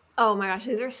 oh my gosh,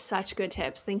 these are such good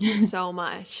tips. Thank you so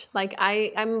much. Like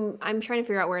I'm trying to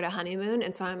figure out where to honeymoon,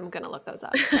 and so I'm gonna look those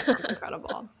up because that sounds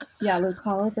incredible. Yeah,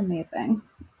 Lucala is amazing.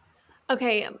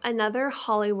 Okay, another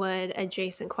Hollywood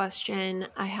adjacent question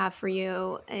I have for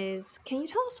you is can you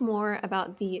tell us more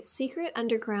about the secret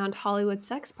underground Hollywood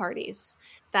sex parties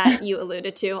that you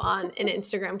alluded to on an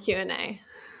Instagram Q&A?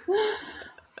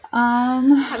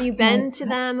 Have you Oh, been to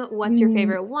them? What's your mm,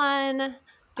 favorite one?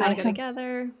 Do you I want to go have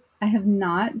together? I have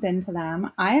not been to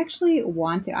them. I actually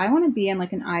want to. I want to be in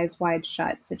like an eyes wide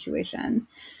shut situation.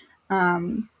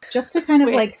 Just to kind of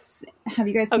like, Wait. have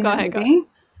you guys Oh, seen go that ahead, go ahead. movie?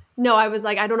 No, I was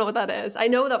like, I don't know what that is. I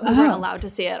know that we weren't Oh, allowed to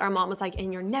see it. Our mom was like,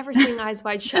 and you're never seeing Eyes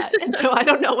Wide Shut. And so I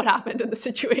don't know what happened in the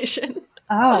situation.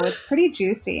 oh, it's pretty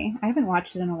juicy. I haven't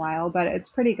watched it in a while, but it's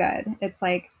pretty good. It's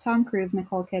like Tom Cruise,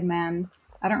 Nicole Kidman.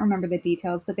 I don't remember the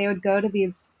details, but they would go to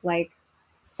these like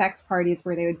sex parties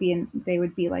where they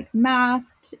would be like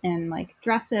masked in like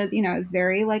dresses. It was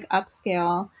very like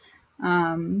upscale.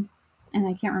 Um, and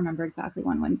I can't remember exactly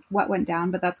what went down,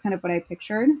 but that's kind of what I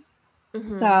pictured.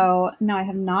 Hmm. So no, I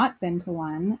have not been to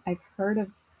one. I've heard of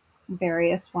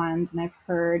various ones, and I've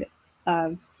heard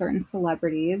of certain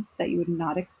celebrities that you would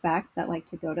not expect that like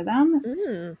to go to them,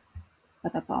 Mm.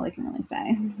 but that's all I can really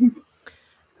say.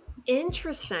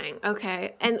 Interesting.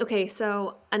 Okay. And okay,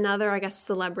 so another, I guess,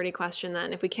 celebrity question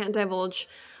then. If we can't divulge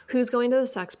who's going to the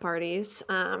sex parties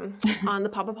on the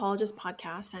Pop Apologist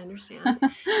podcast, I understand.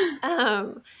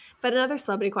 Um, but another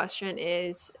celebrity question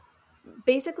is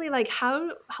basically like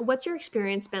what's your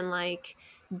experience been like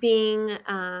being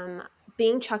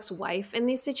being Chuck's wife in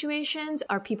these situations?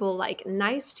 Are people like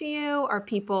nice to you? Are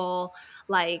people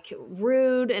like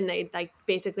rude and they like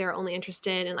basically are only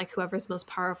interested in like whoever's most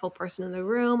powerful person in the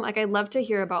room? Like I'd love to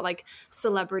hear about like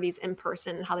celebrities in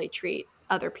person and how they treat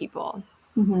other people.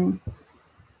 Hmm.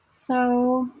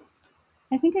 So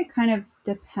I think it kind of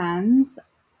depends.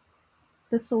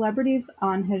 The celebrities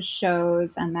on his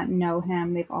shows and that know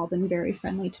him, they've all been very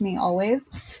friendly to me always.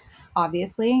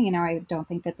 Obviously, I don't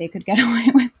think that they could get away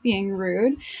with being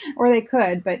rude, or they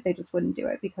could, but they just wouldn't do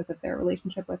it because of their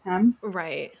relationship with him.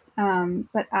 Right.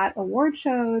 But at award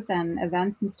shows and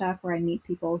events and stuff where I meet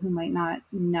people who might not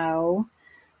know,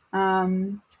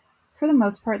 um, for the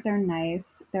most part, they're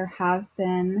nice. There have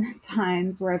been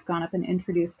times where I've gone up and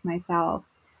introduced myself,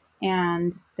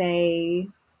 and they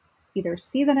either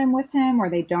see that I'm with him or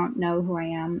they don't know who I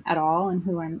am at all and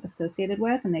who I'm associated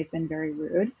with, and they've been very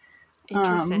rude. Um,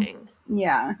 Interesting.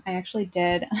 yeah, I actually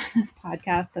did this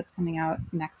podcast that's coming out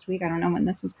next week. I don't know when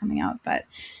this is coming out, but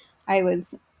I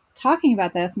was talking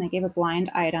about this and I gave a blind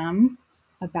item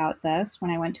about this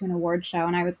when I went to an award show,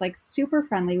 and I was like super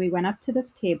friendly. We went up to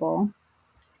this table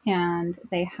and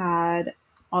they had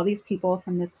all these people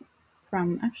from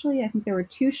actually I think there were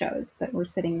two shows that were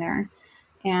sitting there,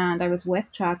 and I was with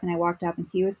Chuck, and I walked up and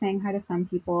he was saying hi to some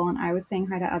people and I was saying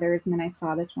hi to others, and then I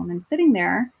saw this woman sitting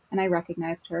there and I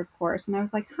recognized her, of course, and I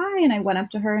was like, hi, and I went up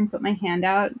to her and put my hand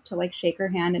out to like shake her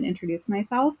hand and introduce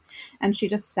myself, and she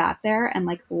just sat there and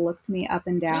like looked me up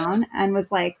and down and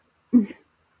was like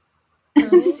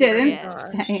Oh, didn't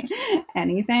gosh. say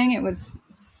anything. It was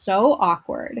so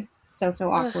awkward, so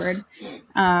awkward.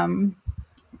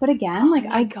 But again, like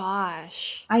my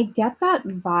gosh, I get that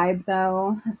vibe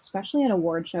though, especially at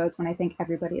award shows when I think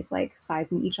everybody is like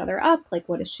sizing each other up, like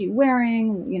what is she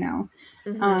wearing,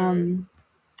 Mm-hmm.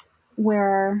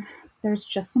 where there's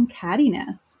just some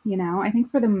cattiness, I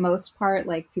think for the most part,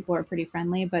 like people are pretty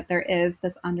friendly, but there is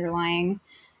this underlying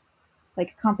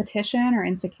like competition or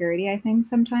insecurity, I think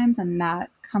sometimes, and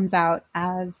that comes out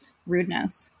as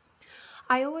rudeness.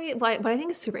 I always like what I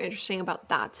think is super interesting about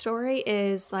that story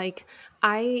is like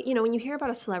when you hear about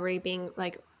a celebrity being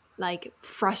like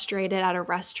frustrated at a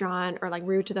restaurant or like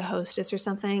rude to the hostess or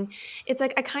something, it's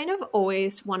like I kind of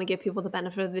always want to give people the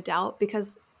benefit of the doubt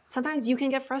because sometimes you can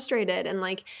get frustrated and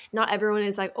like not everyone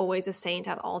is like always a saint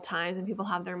at all times and people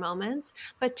have their moments,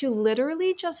 but to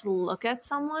literally just look at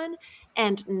someone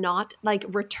and not like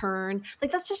return, like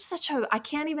that's just such a, I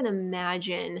can't even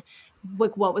imagine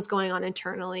like what was going on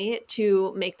internally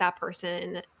to make that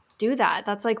person do that.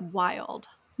 That's like wild.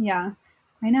 Yeah,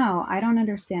 I know. I don't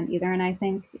understand either. And I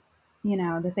think,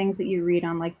 the things that you read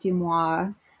on like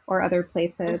Dumois or other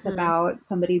places Mm-hmm. about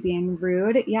somebody being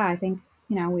rude, yeah, I think,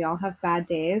 we all have bad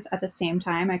days. At the same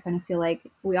time, I kind of feel like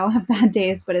we all have bad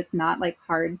days, but it's not like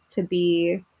hard to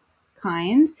be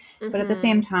kind. But at the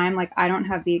same Mm-hmm. time, like I don't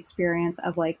have the experience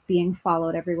of like being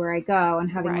followed everywhere I go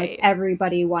and having like Right.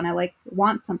 everybody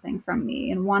want something from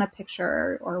me and want a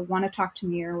picture or want to talk to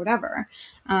me or whatever.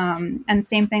 And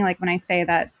same thing, like when I say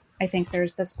that I think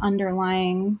there's this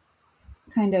underlying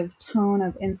kind of tone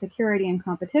of insecurity and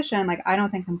competition. Like, I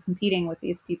don't think I'm competing with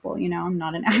these people. I'm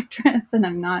not an actress and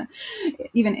I'm not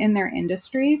even in their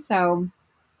industry. So,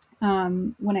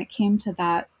 when it came to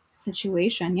that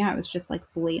situation, yeah, it was just like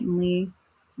blatantly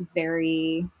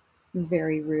very,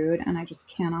 very rude. And I just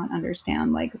cannot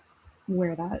understand like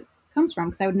where that comes from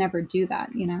because I would never do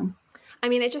that. I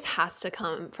mean, it just has to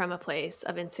come from a place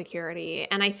of insecurity.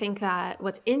 And I think that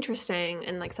what's interesting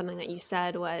and like something that you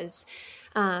said was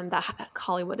that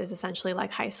Hollywood is essentially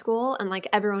like high school and like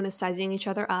everyone is sizing each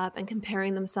other up and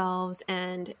comparing themselves.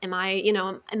 And am I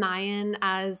in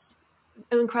as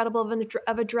incredible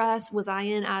of a dress? Was I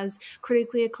in as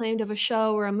critically acclaimed of a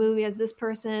show or a movie as this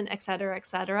person, et cetera, et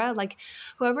cetera? Like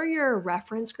whoever your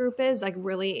reference group is, like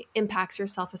really impacts your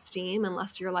self esteem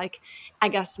unless you're like, I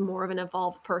guess, more of an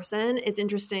evolved person. Is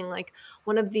interesting. Like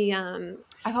one of the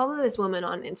I follow this woman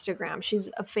on Instagram. She's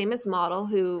a famous model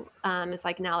who is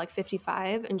like now like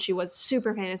 55 and she was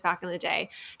super famous back in the day.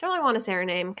 Don't really want to say her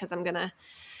name because I'm gonna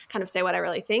kind of say what I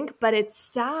really think, but it's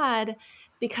sad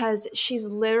because she's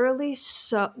literally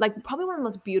so like probably one of the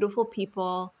most beautiful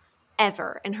people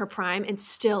ever in her prime and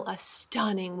still a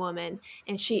stunning woman,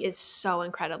 and she is so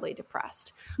incredibly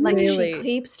depressed. Like she Really?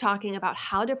 keeps talking about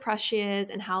how depressed she is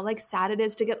and how like sad it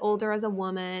is to get older as a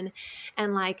woman,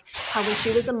 and like how when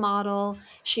she was a model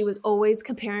she was always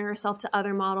comparing herself to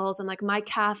other models and like my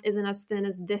calf isn't as thin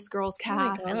as this girl's Oh my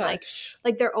calf, and gosh.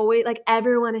 like they're always like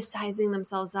everyone is sizing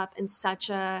themselves up in such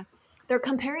a, they're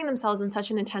comparing themselves in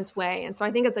such an intense way. And so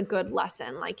I think it's a good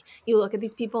lesson. Like you look at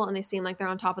these people and they seem like they're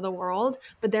on top of the world,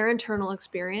 but their internal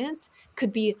experience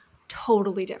could be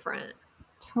totally different.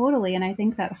 Totally. And I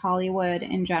think that Hollywood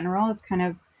in general is kind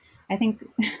of, I think,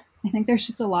 I think there's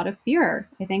just a lot of fear.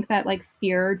 I think that like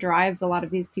fear drives a lot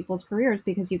of these people's careers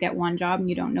because you get one job and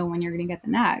you don't know when you're going to get the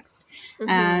next.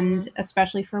 And Mm-hmm.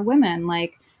 especially for women,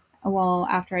 like, well,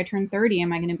 after I turn 30,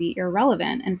 am I going to be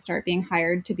irrelevant and start being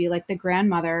hired to be like the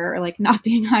grandmother or like not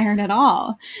being hired at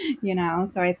all?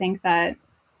 So I think that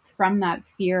from that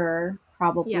fear,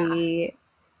 Yeah, probably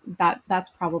that's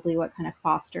probably what kind of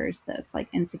fosters this like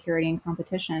insecurity and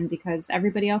competition because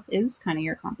everybody else is kind of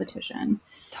your competition.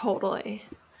 totally.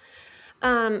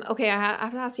 Okay, I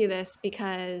have to ask you this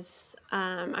because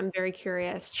I'm very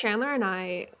curious. Chandler and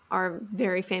I are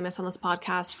very famous on this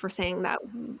podcast for saying that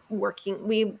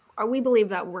we we believe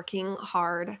that working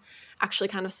hard actually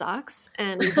kind of sucks,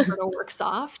 and we prefer to work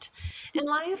soft in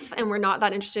life, and we're not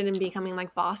that interested in becoming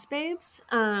like boss babes.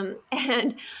 And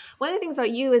one of the things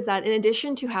about you is that in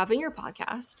addition to having your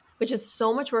podcast, which is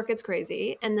so much work, it's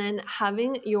crazy, and then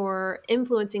having your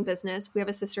influencing business, we have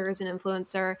a sister who's an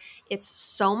influencer, it's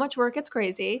so much work, it's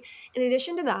crazy. In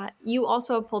addition to that, you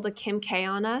also have pulled a Kim K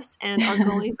on us and are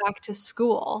going back to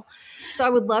school. So I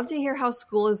would love to hear how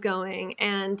school is going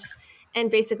and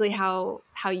basically how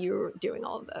you're doing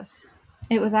all of this.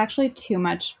 It was actually too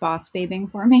much boss babing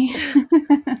for me.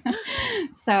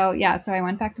 So I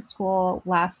went back to school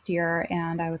last year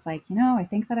and I was like, I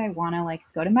think that I want to like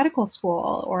go to medical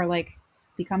school or like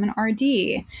become an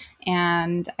RD.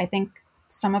 And I think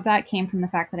some of that came from the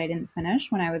fact that I didn't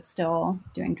finish when I was still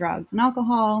doing drugs and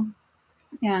alcohol.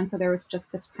 And so there was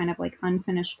just this kind of like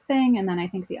unfinished thing. And then I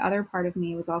think the other part of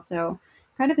me was also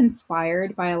kind of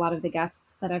inspired by a lot of the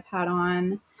guests that I've had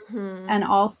on, and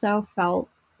also felt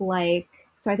like,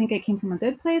 so I think it came from a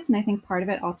good place. And I think part of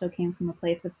it also came from a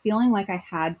place of feeling like I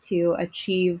had to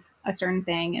achieve a certain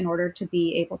thing in order to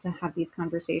be able to have these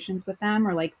conversations with them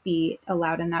or like be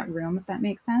allowed in that room, if that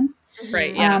makes sense.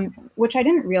 Right. Yeah. Which I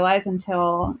didn't realize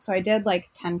until, so I did like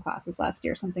 10 classes last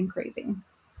year, something crazy.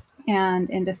 And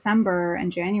in December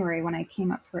and January, when I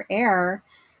came up for air,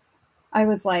 I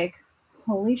was like,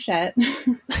 holy shit,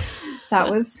 that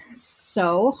was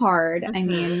so hard. I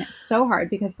mean, so hard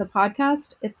because the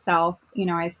podcast itself,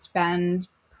 I spend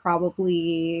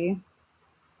probably,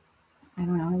 I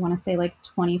don't know, I want to say like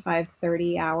 25,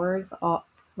 30 hours,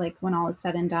 like when all is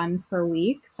said and done per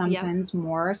week, sometimes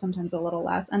more, sometimes a little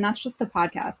less. And that's just the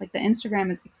podcast. Like the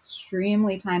Instagram is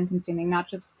extremely time consuming, not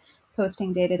just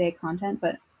posting day-to-day content,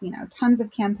 but tons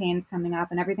of campaigns coming up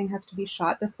and everything has to be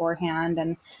shot beforehand.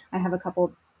 And I have a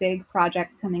couple big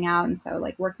projects coming out. And so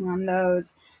like working on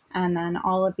those and then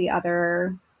all of the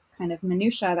other kind of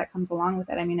minutia that comes along with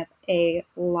it. I mean, it's a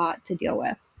lot to deal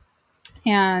with.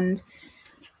 And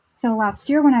so last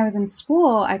year when I was in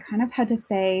school, I kind of had to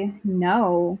say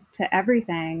no to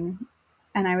everything.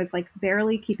 And I was like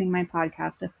barely keeping my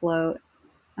podcast afloat.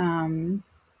 And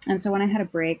so when I had a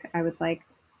break, I was like,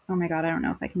 oh my God, I don't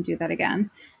know if I can do that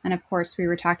again. And of course, we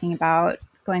were talking about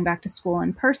going back to school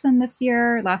in person this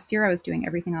year. Last year, I was doing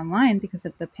everything online because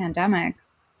of the pandemic.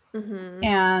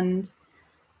 And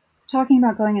talking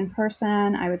about going in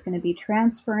person, I was going to be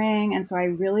transferring. And so I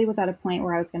really was at a point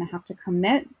where I was going to have to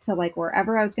commit to like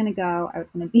wherever I was going to go, I was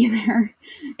going to be there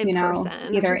in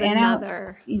person, either in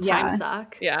another time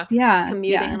suck. Yeah.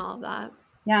 Commuting and all of that.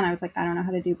 Yeah. And I was like, I don't know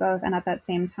how to do both. And at that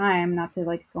same time, not to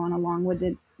like go on a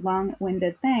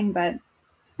long-winded thing, but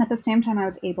at the same time, I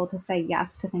was able to say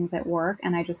yes to things at work.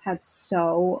 And I just had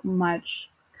so much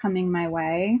coming my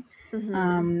way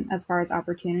as far as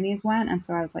opportunities went. And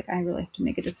so I was like, I really have to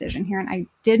make a decision here. And I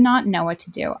did not know what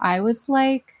to do. I was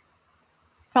like,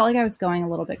 felt like I was going a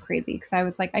little bit crazy because I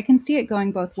was like, I can see it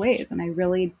going both ways. And I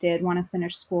really did want to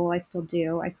finish school. I still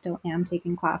do. I still am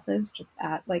taking classes just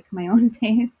at like my own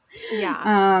pace. Yeah.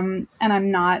 And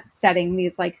I'm not setting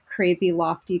these like crazy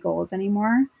lofty goals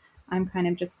anymore. I'm kind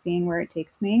of just seeing where it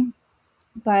takes me.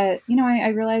 But, I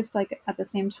realized like at the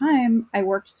same time, I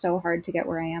worked so hard to get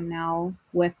where I am now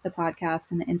with the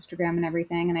podcast and the Instagram and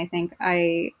everything. And I think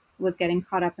I was getting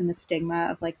caught up in the stigma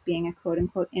of like being a quote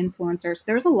unquote influencer. So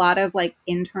there was a lot of like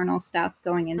internal stuff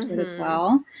going into it as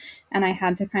well. And I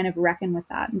had to kind of reckon with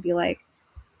that and be like,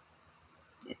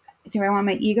 do I want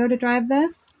my ego to drive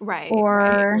this? Right.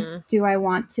 Or do I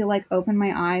want to like open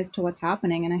my eyes to what's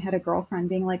happening? And I had a girlfriend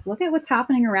being like, look at what's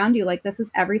happening around you. Like, this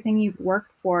is everything you've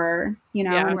worked for,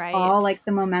 and it's all like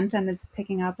the momentum is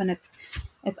picking up and it's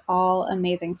all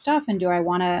amazing stuff. And do I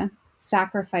want to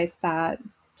sacrifice that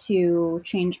to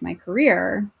change my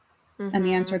career? And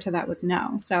the answer to that was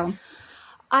no. So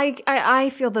I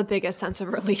feel the biggest sense of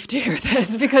relief to hear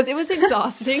this because it was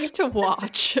exhausting to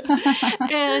watch.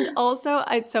 And also,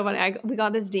 it's so funny. We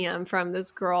got this DM from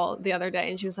this girl the other day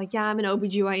and she was like, yeah, I'm an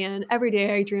OBGYN. Every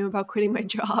day I dream about quitting my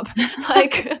job.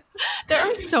 Like, there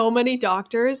are so many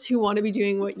doctors who want to be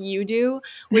doing what you do,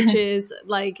 which is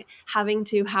like having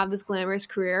to have this glamorous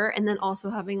career and then also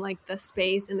having like the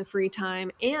space and the free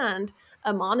time and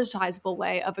a monetizable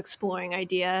way of exploring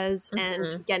ideas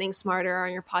and getting smarter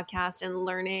on your podcast and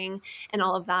learning and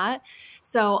all of that.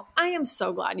 So I am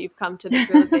so glad you've come to this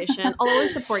realization. I'll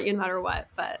always support you no matter what,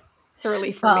 but it's a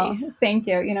relief for me. Thank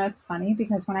you. It's funny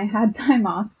because when I had time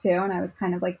off too, and I was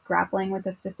kind of like grappling with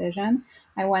this decision,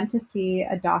 I went to see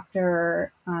a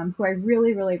doctor who I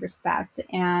really, really respect.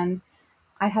 And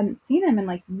I hadn't seen him in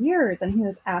like years, and he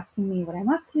was asking me what I'm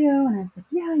up to. And I was like,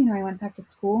 yeah, I went back to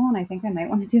school and I think I might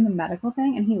want to do the medical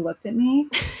thing. And he looked at me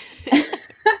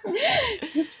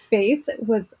His face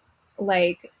was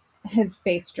like, his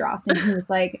face dropped and he was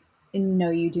like, no,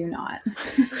 you do not.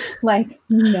 Like,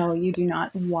 no, you do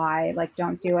not. Why? Like,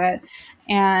 don't do it.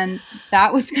 And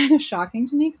that was kind of shocking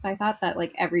to me because I thought that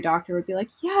like every doctor would be like,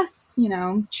 yes, you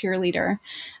know, cheerleader.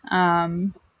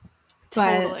 Totally.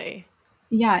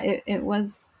 But yeah, it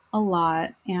was a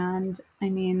lot. And I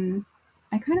mean,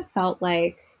 I kind of felt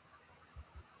like,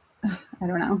 I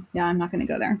don't know. Yeah, I'm not going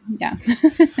to go there. Yeah.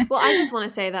 Well, I just want to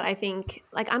say that I think,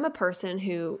 like, I'm a person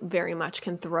who very much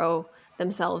can throw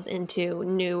themselves into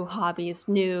new hobbies,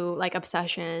 new like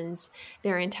obsessions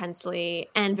very intensely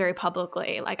and very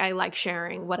publicly. Like, I like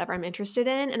sharing whatever I'm interested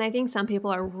in. And I think some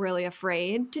people are really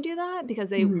afraid to do that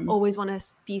because they always want to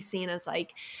be seen as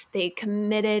like they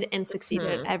committed and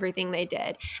succeeded at everything they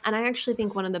did. And I actually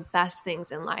think one of the best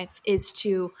things in life is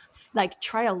to like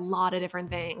try a lot of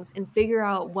different things and figure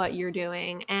out what you're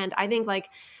doing. And I think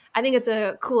it's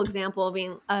a cool example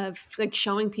of like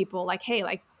showing people like, hey,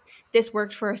 like this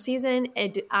worked for a season.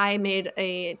 I made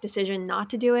a decision not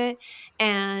to do it.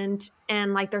 And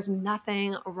like, there's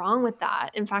nothing wrong with that.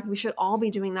 In fact, we should all be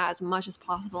doing that as much as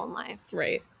possible in life.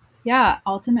 Right. Yeah.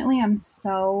 Ultimately, I'm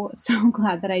so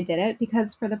glad that I did it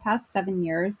because for the past 7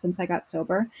 years since I got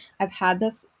sober, I've had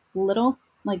this little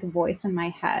like voice in my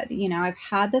head. You know, I've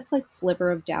had this like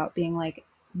sliver of doubt being like,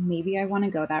 maybe I want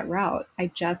to go that route.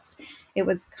 It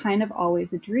was kind of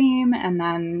always a dream. And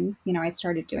then, you know, I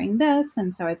started doing this.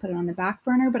 And so I put it on the back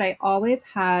burner, but I always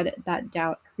had that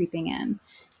doubt creeping in.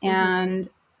 And,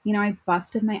 you know, I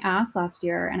busted my ass last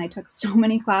year and I took so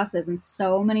many classes and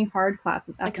so many hard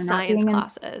classes after like not science being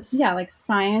classes. Yeah, like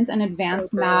science and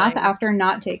advanced math after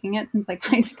not taking it since like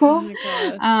high school. Oh my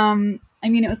gosh. I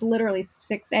mean, it was literally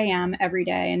 6 a.m. every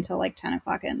day until like 10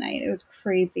 o'clock at night. It was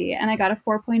crazy. And I got a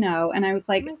 4.0 and I was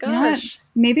like, Oh my you know what? gosh.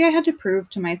 Maybe I had to prove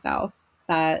to myself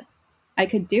that I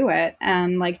could do it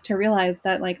and like to realize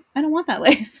that like, I don't want that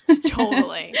life.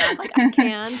 Totally. Like I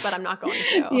can, but I'm not going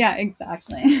to. Yeah,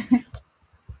 exactly.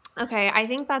 Okay, I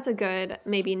think that's a good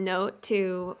maybe note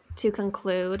to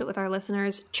conclude with our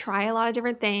listeners. Try a lot of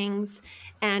different things,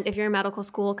 and if you're in medical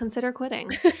school, consider quitting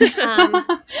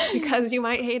because you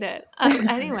might hate it.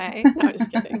 Anyway, no, I'm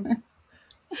just kidding.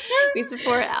 We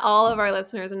support all of our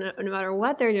listeners no matter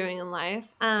what they're doing in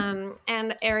life.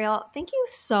 And Ariel, thank you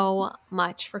so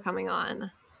much for coming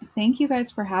on. Thank you guys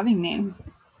for having me.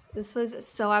 This was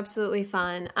so absolutely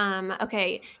fun.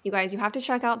 Okay, you guys, you have to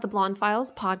check out the Blonde Files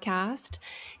podcast.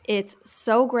 It's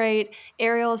so great.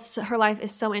 Ariel, her life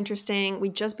is so interesting. We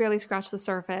just barely scratched the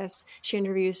surface. She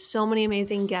interviews so many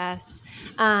amazing guests.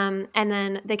 And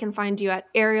then they can find you at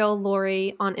Ariel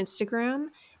Laurie on Instagram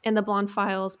and the Blonde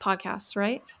Files podcast,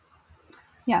 right?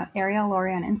 Yeah, Ariel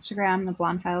Laurie on Instagram, the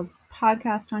Blonde Files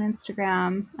podcast on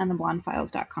Instagram, and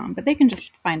theblondefiles.com. But they can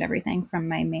just find everything from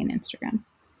my main Instagram.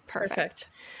 Perfect.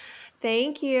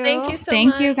 Thank you. Thank you so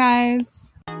much. Thank you,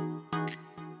 guys.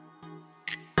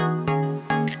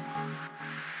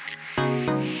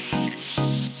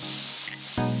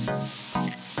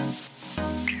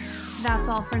 That's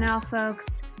all for now,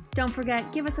 folks. Don't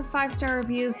forget, give us a 5-star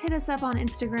review, hit us up on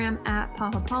Instagram at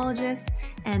Popapologists,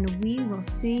 and we will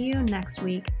see you next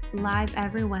week, live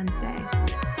every Wednesday.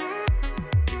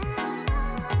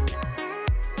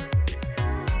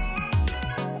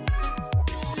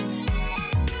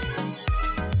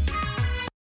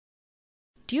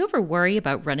 Do you ever worry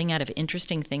about running out of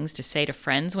interesting things to say to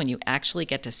friends when you actually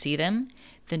get to see them?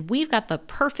 Then we've got the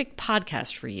perfect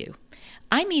podcast for you.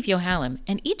 I'm Eve Yohalem,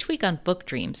 and each week on Book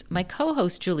Dreams, my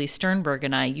co-host Julie Sternberg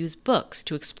and I use books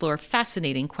to explore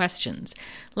fascinating questions,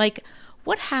 like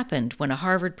what happened when a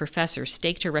Harvard professor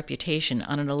staked her reputation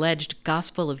on an alleged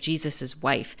Gospel of Jesus'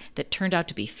 wife that turned out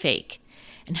to be fake?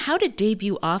 And how did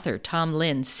debut author Tom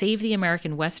Lynn save the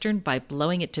American Western by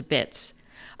blowing it to bits?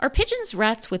 Are pigeons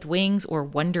rats with wings or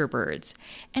wonder birds?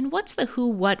 And what's the who,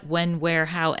 what, when, where,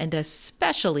 how, and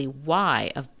especially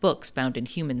why of books bound in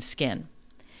human skin?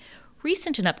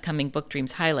 Recent and upcoming Book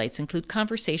Dreams highlights include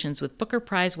conversations with Booker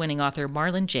Prize-winning author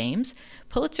Marlon James,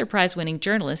 Pulitzer Prize-winning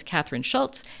journalist Catherine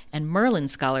Schultz, and Merlin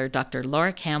scholar Dr.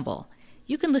 Laura Campbell.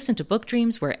 You can listen to Book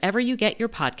Dreams wherever you get your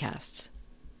podcasts.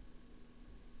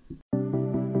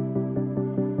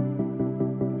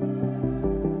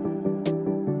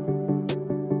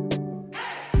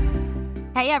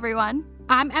 Hey everyone,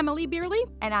 I'm Emily Beerley.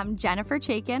 and I'm Jennifer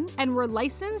Chaikin, And we're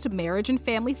licensed marriage and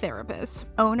family therapists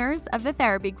owners of the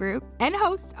Therapy Group. and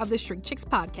hosts of the Shrink Chicks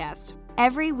podcast.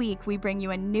 Every week we bring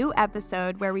you a new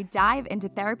episode where we dive into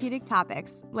therapeutic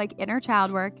topics like inner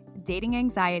child work, dating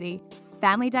anxiety,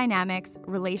 family dynamics,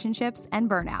 relationships, and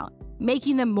burnout.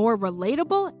 Making them more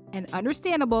relatable and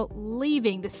understandable,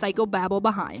 leaving the psychobabble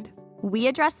behind. We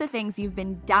address the things you've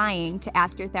been dying to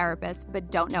ask your therapist but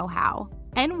don't know how.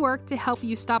 And work to help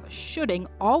you stop shoulding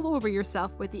all over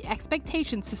yourself with the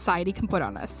expectations society can put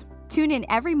on us. Tune in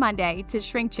every Monday to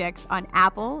Shrink Chicks on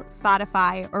Apple,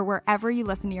 Spotify, or wherever you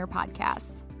listen to your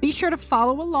podcasts. Be sure to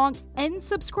follow along and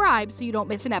subscribe so you don't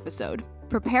miss an episode.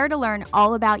 Prepare to learn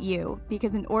all about you,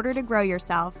 because in order to grow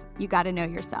yourself, you got to know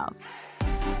yourself.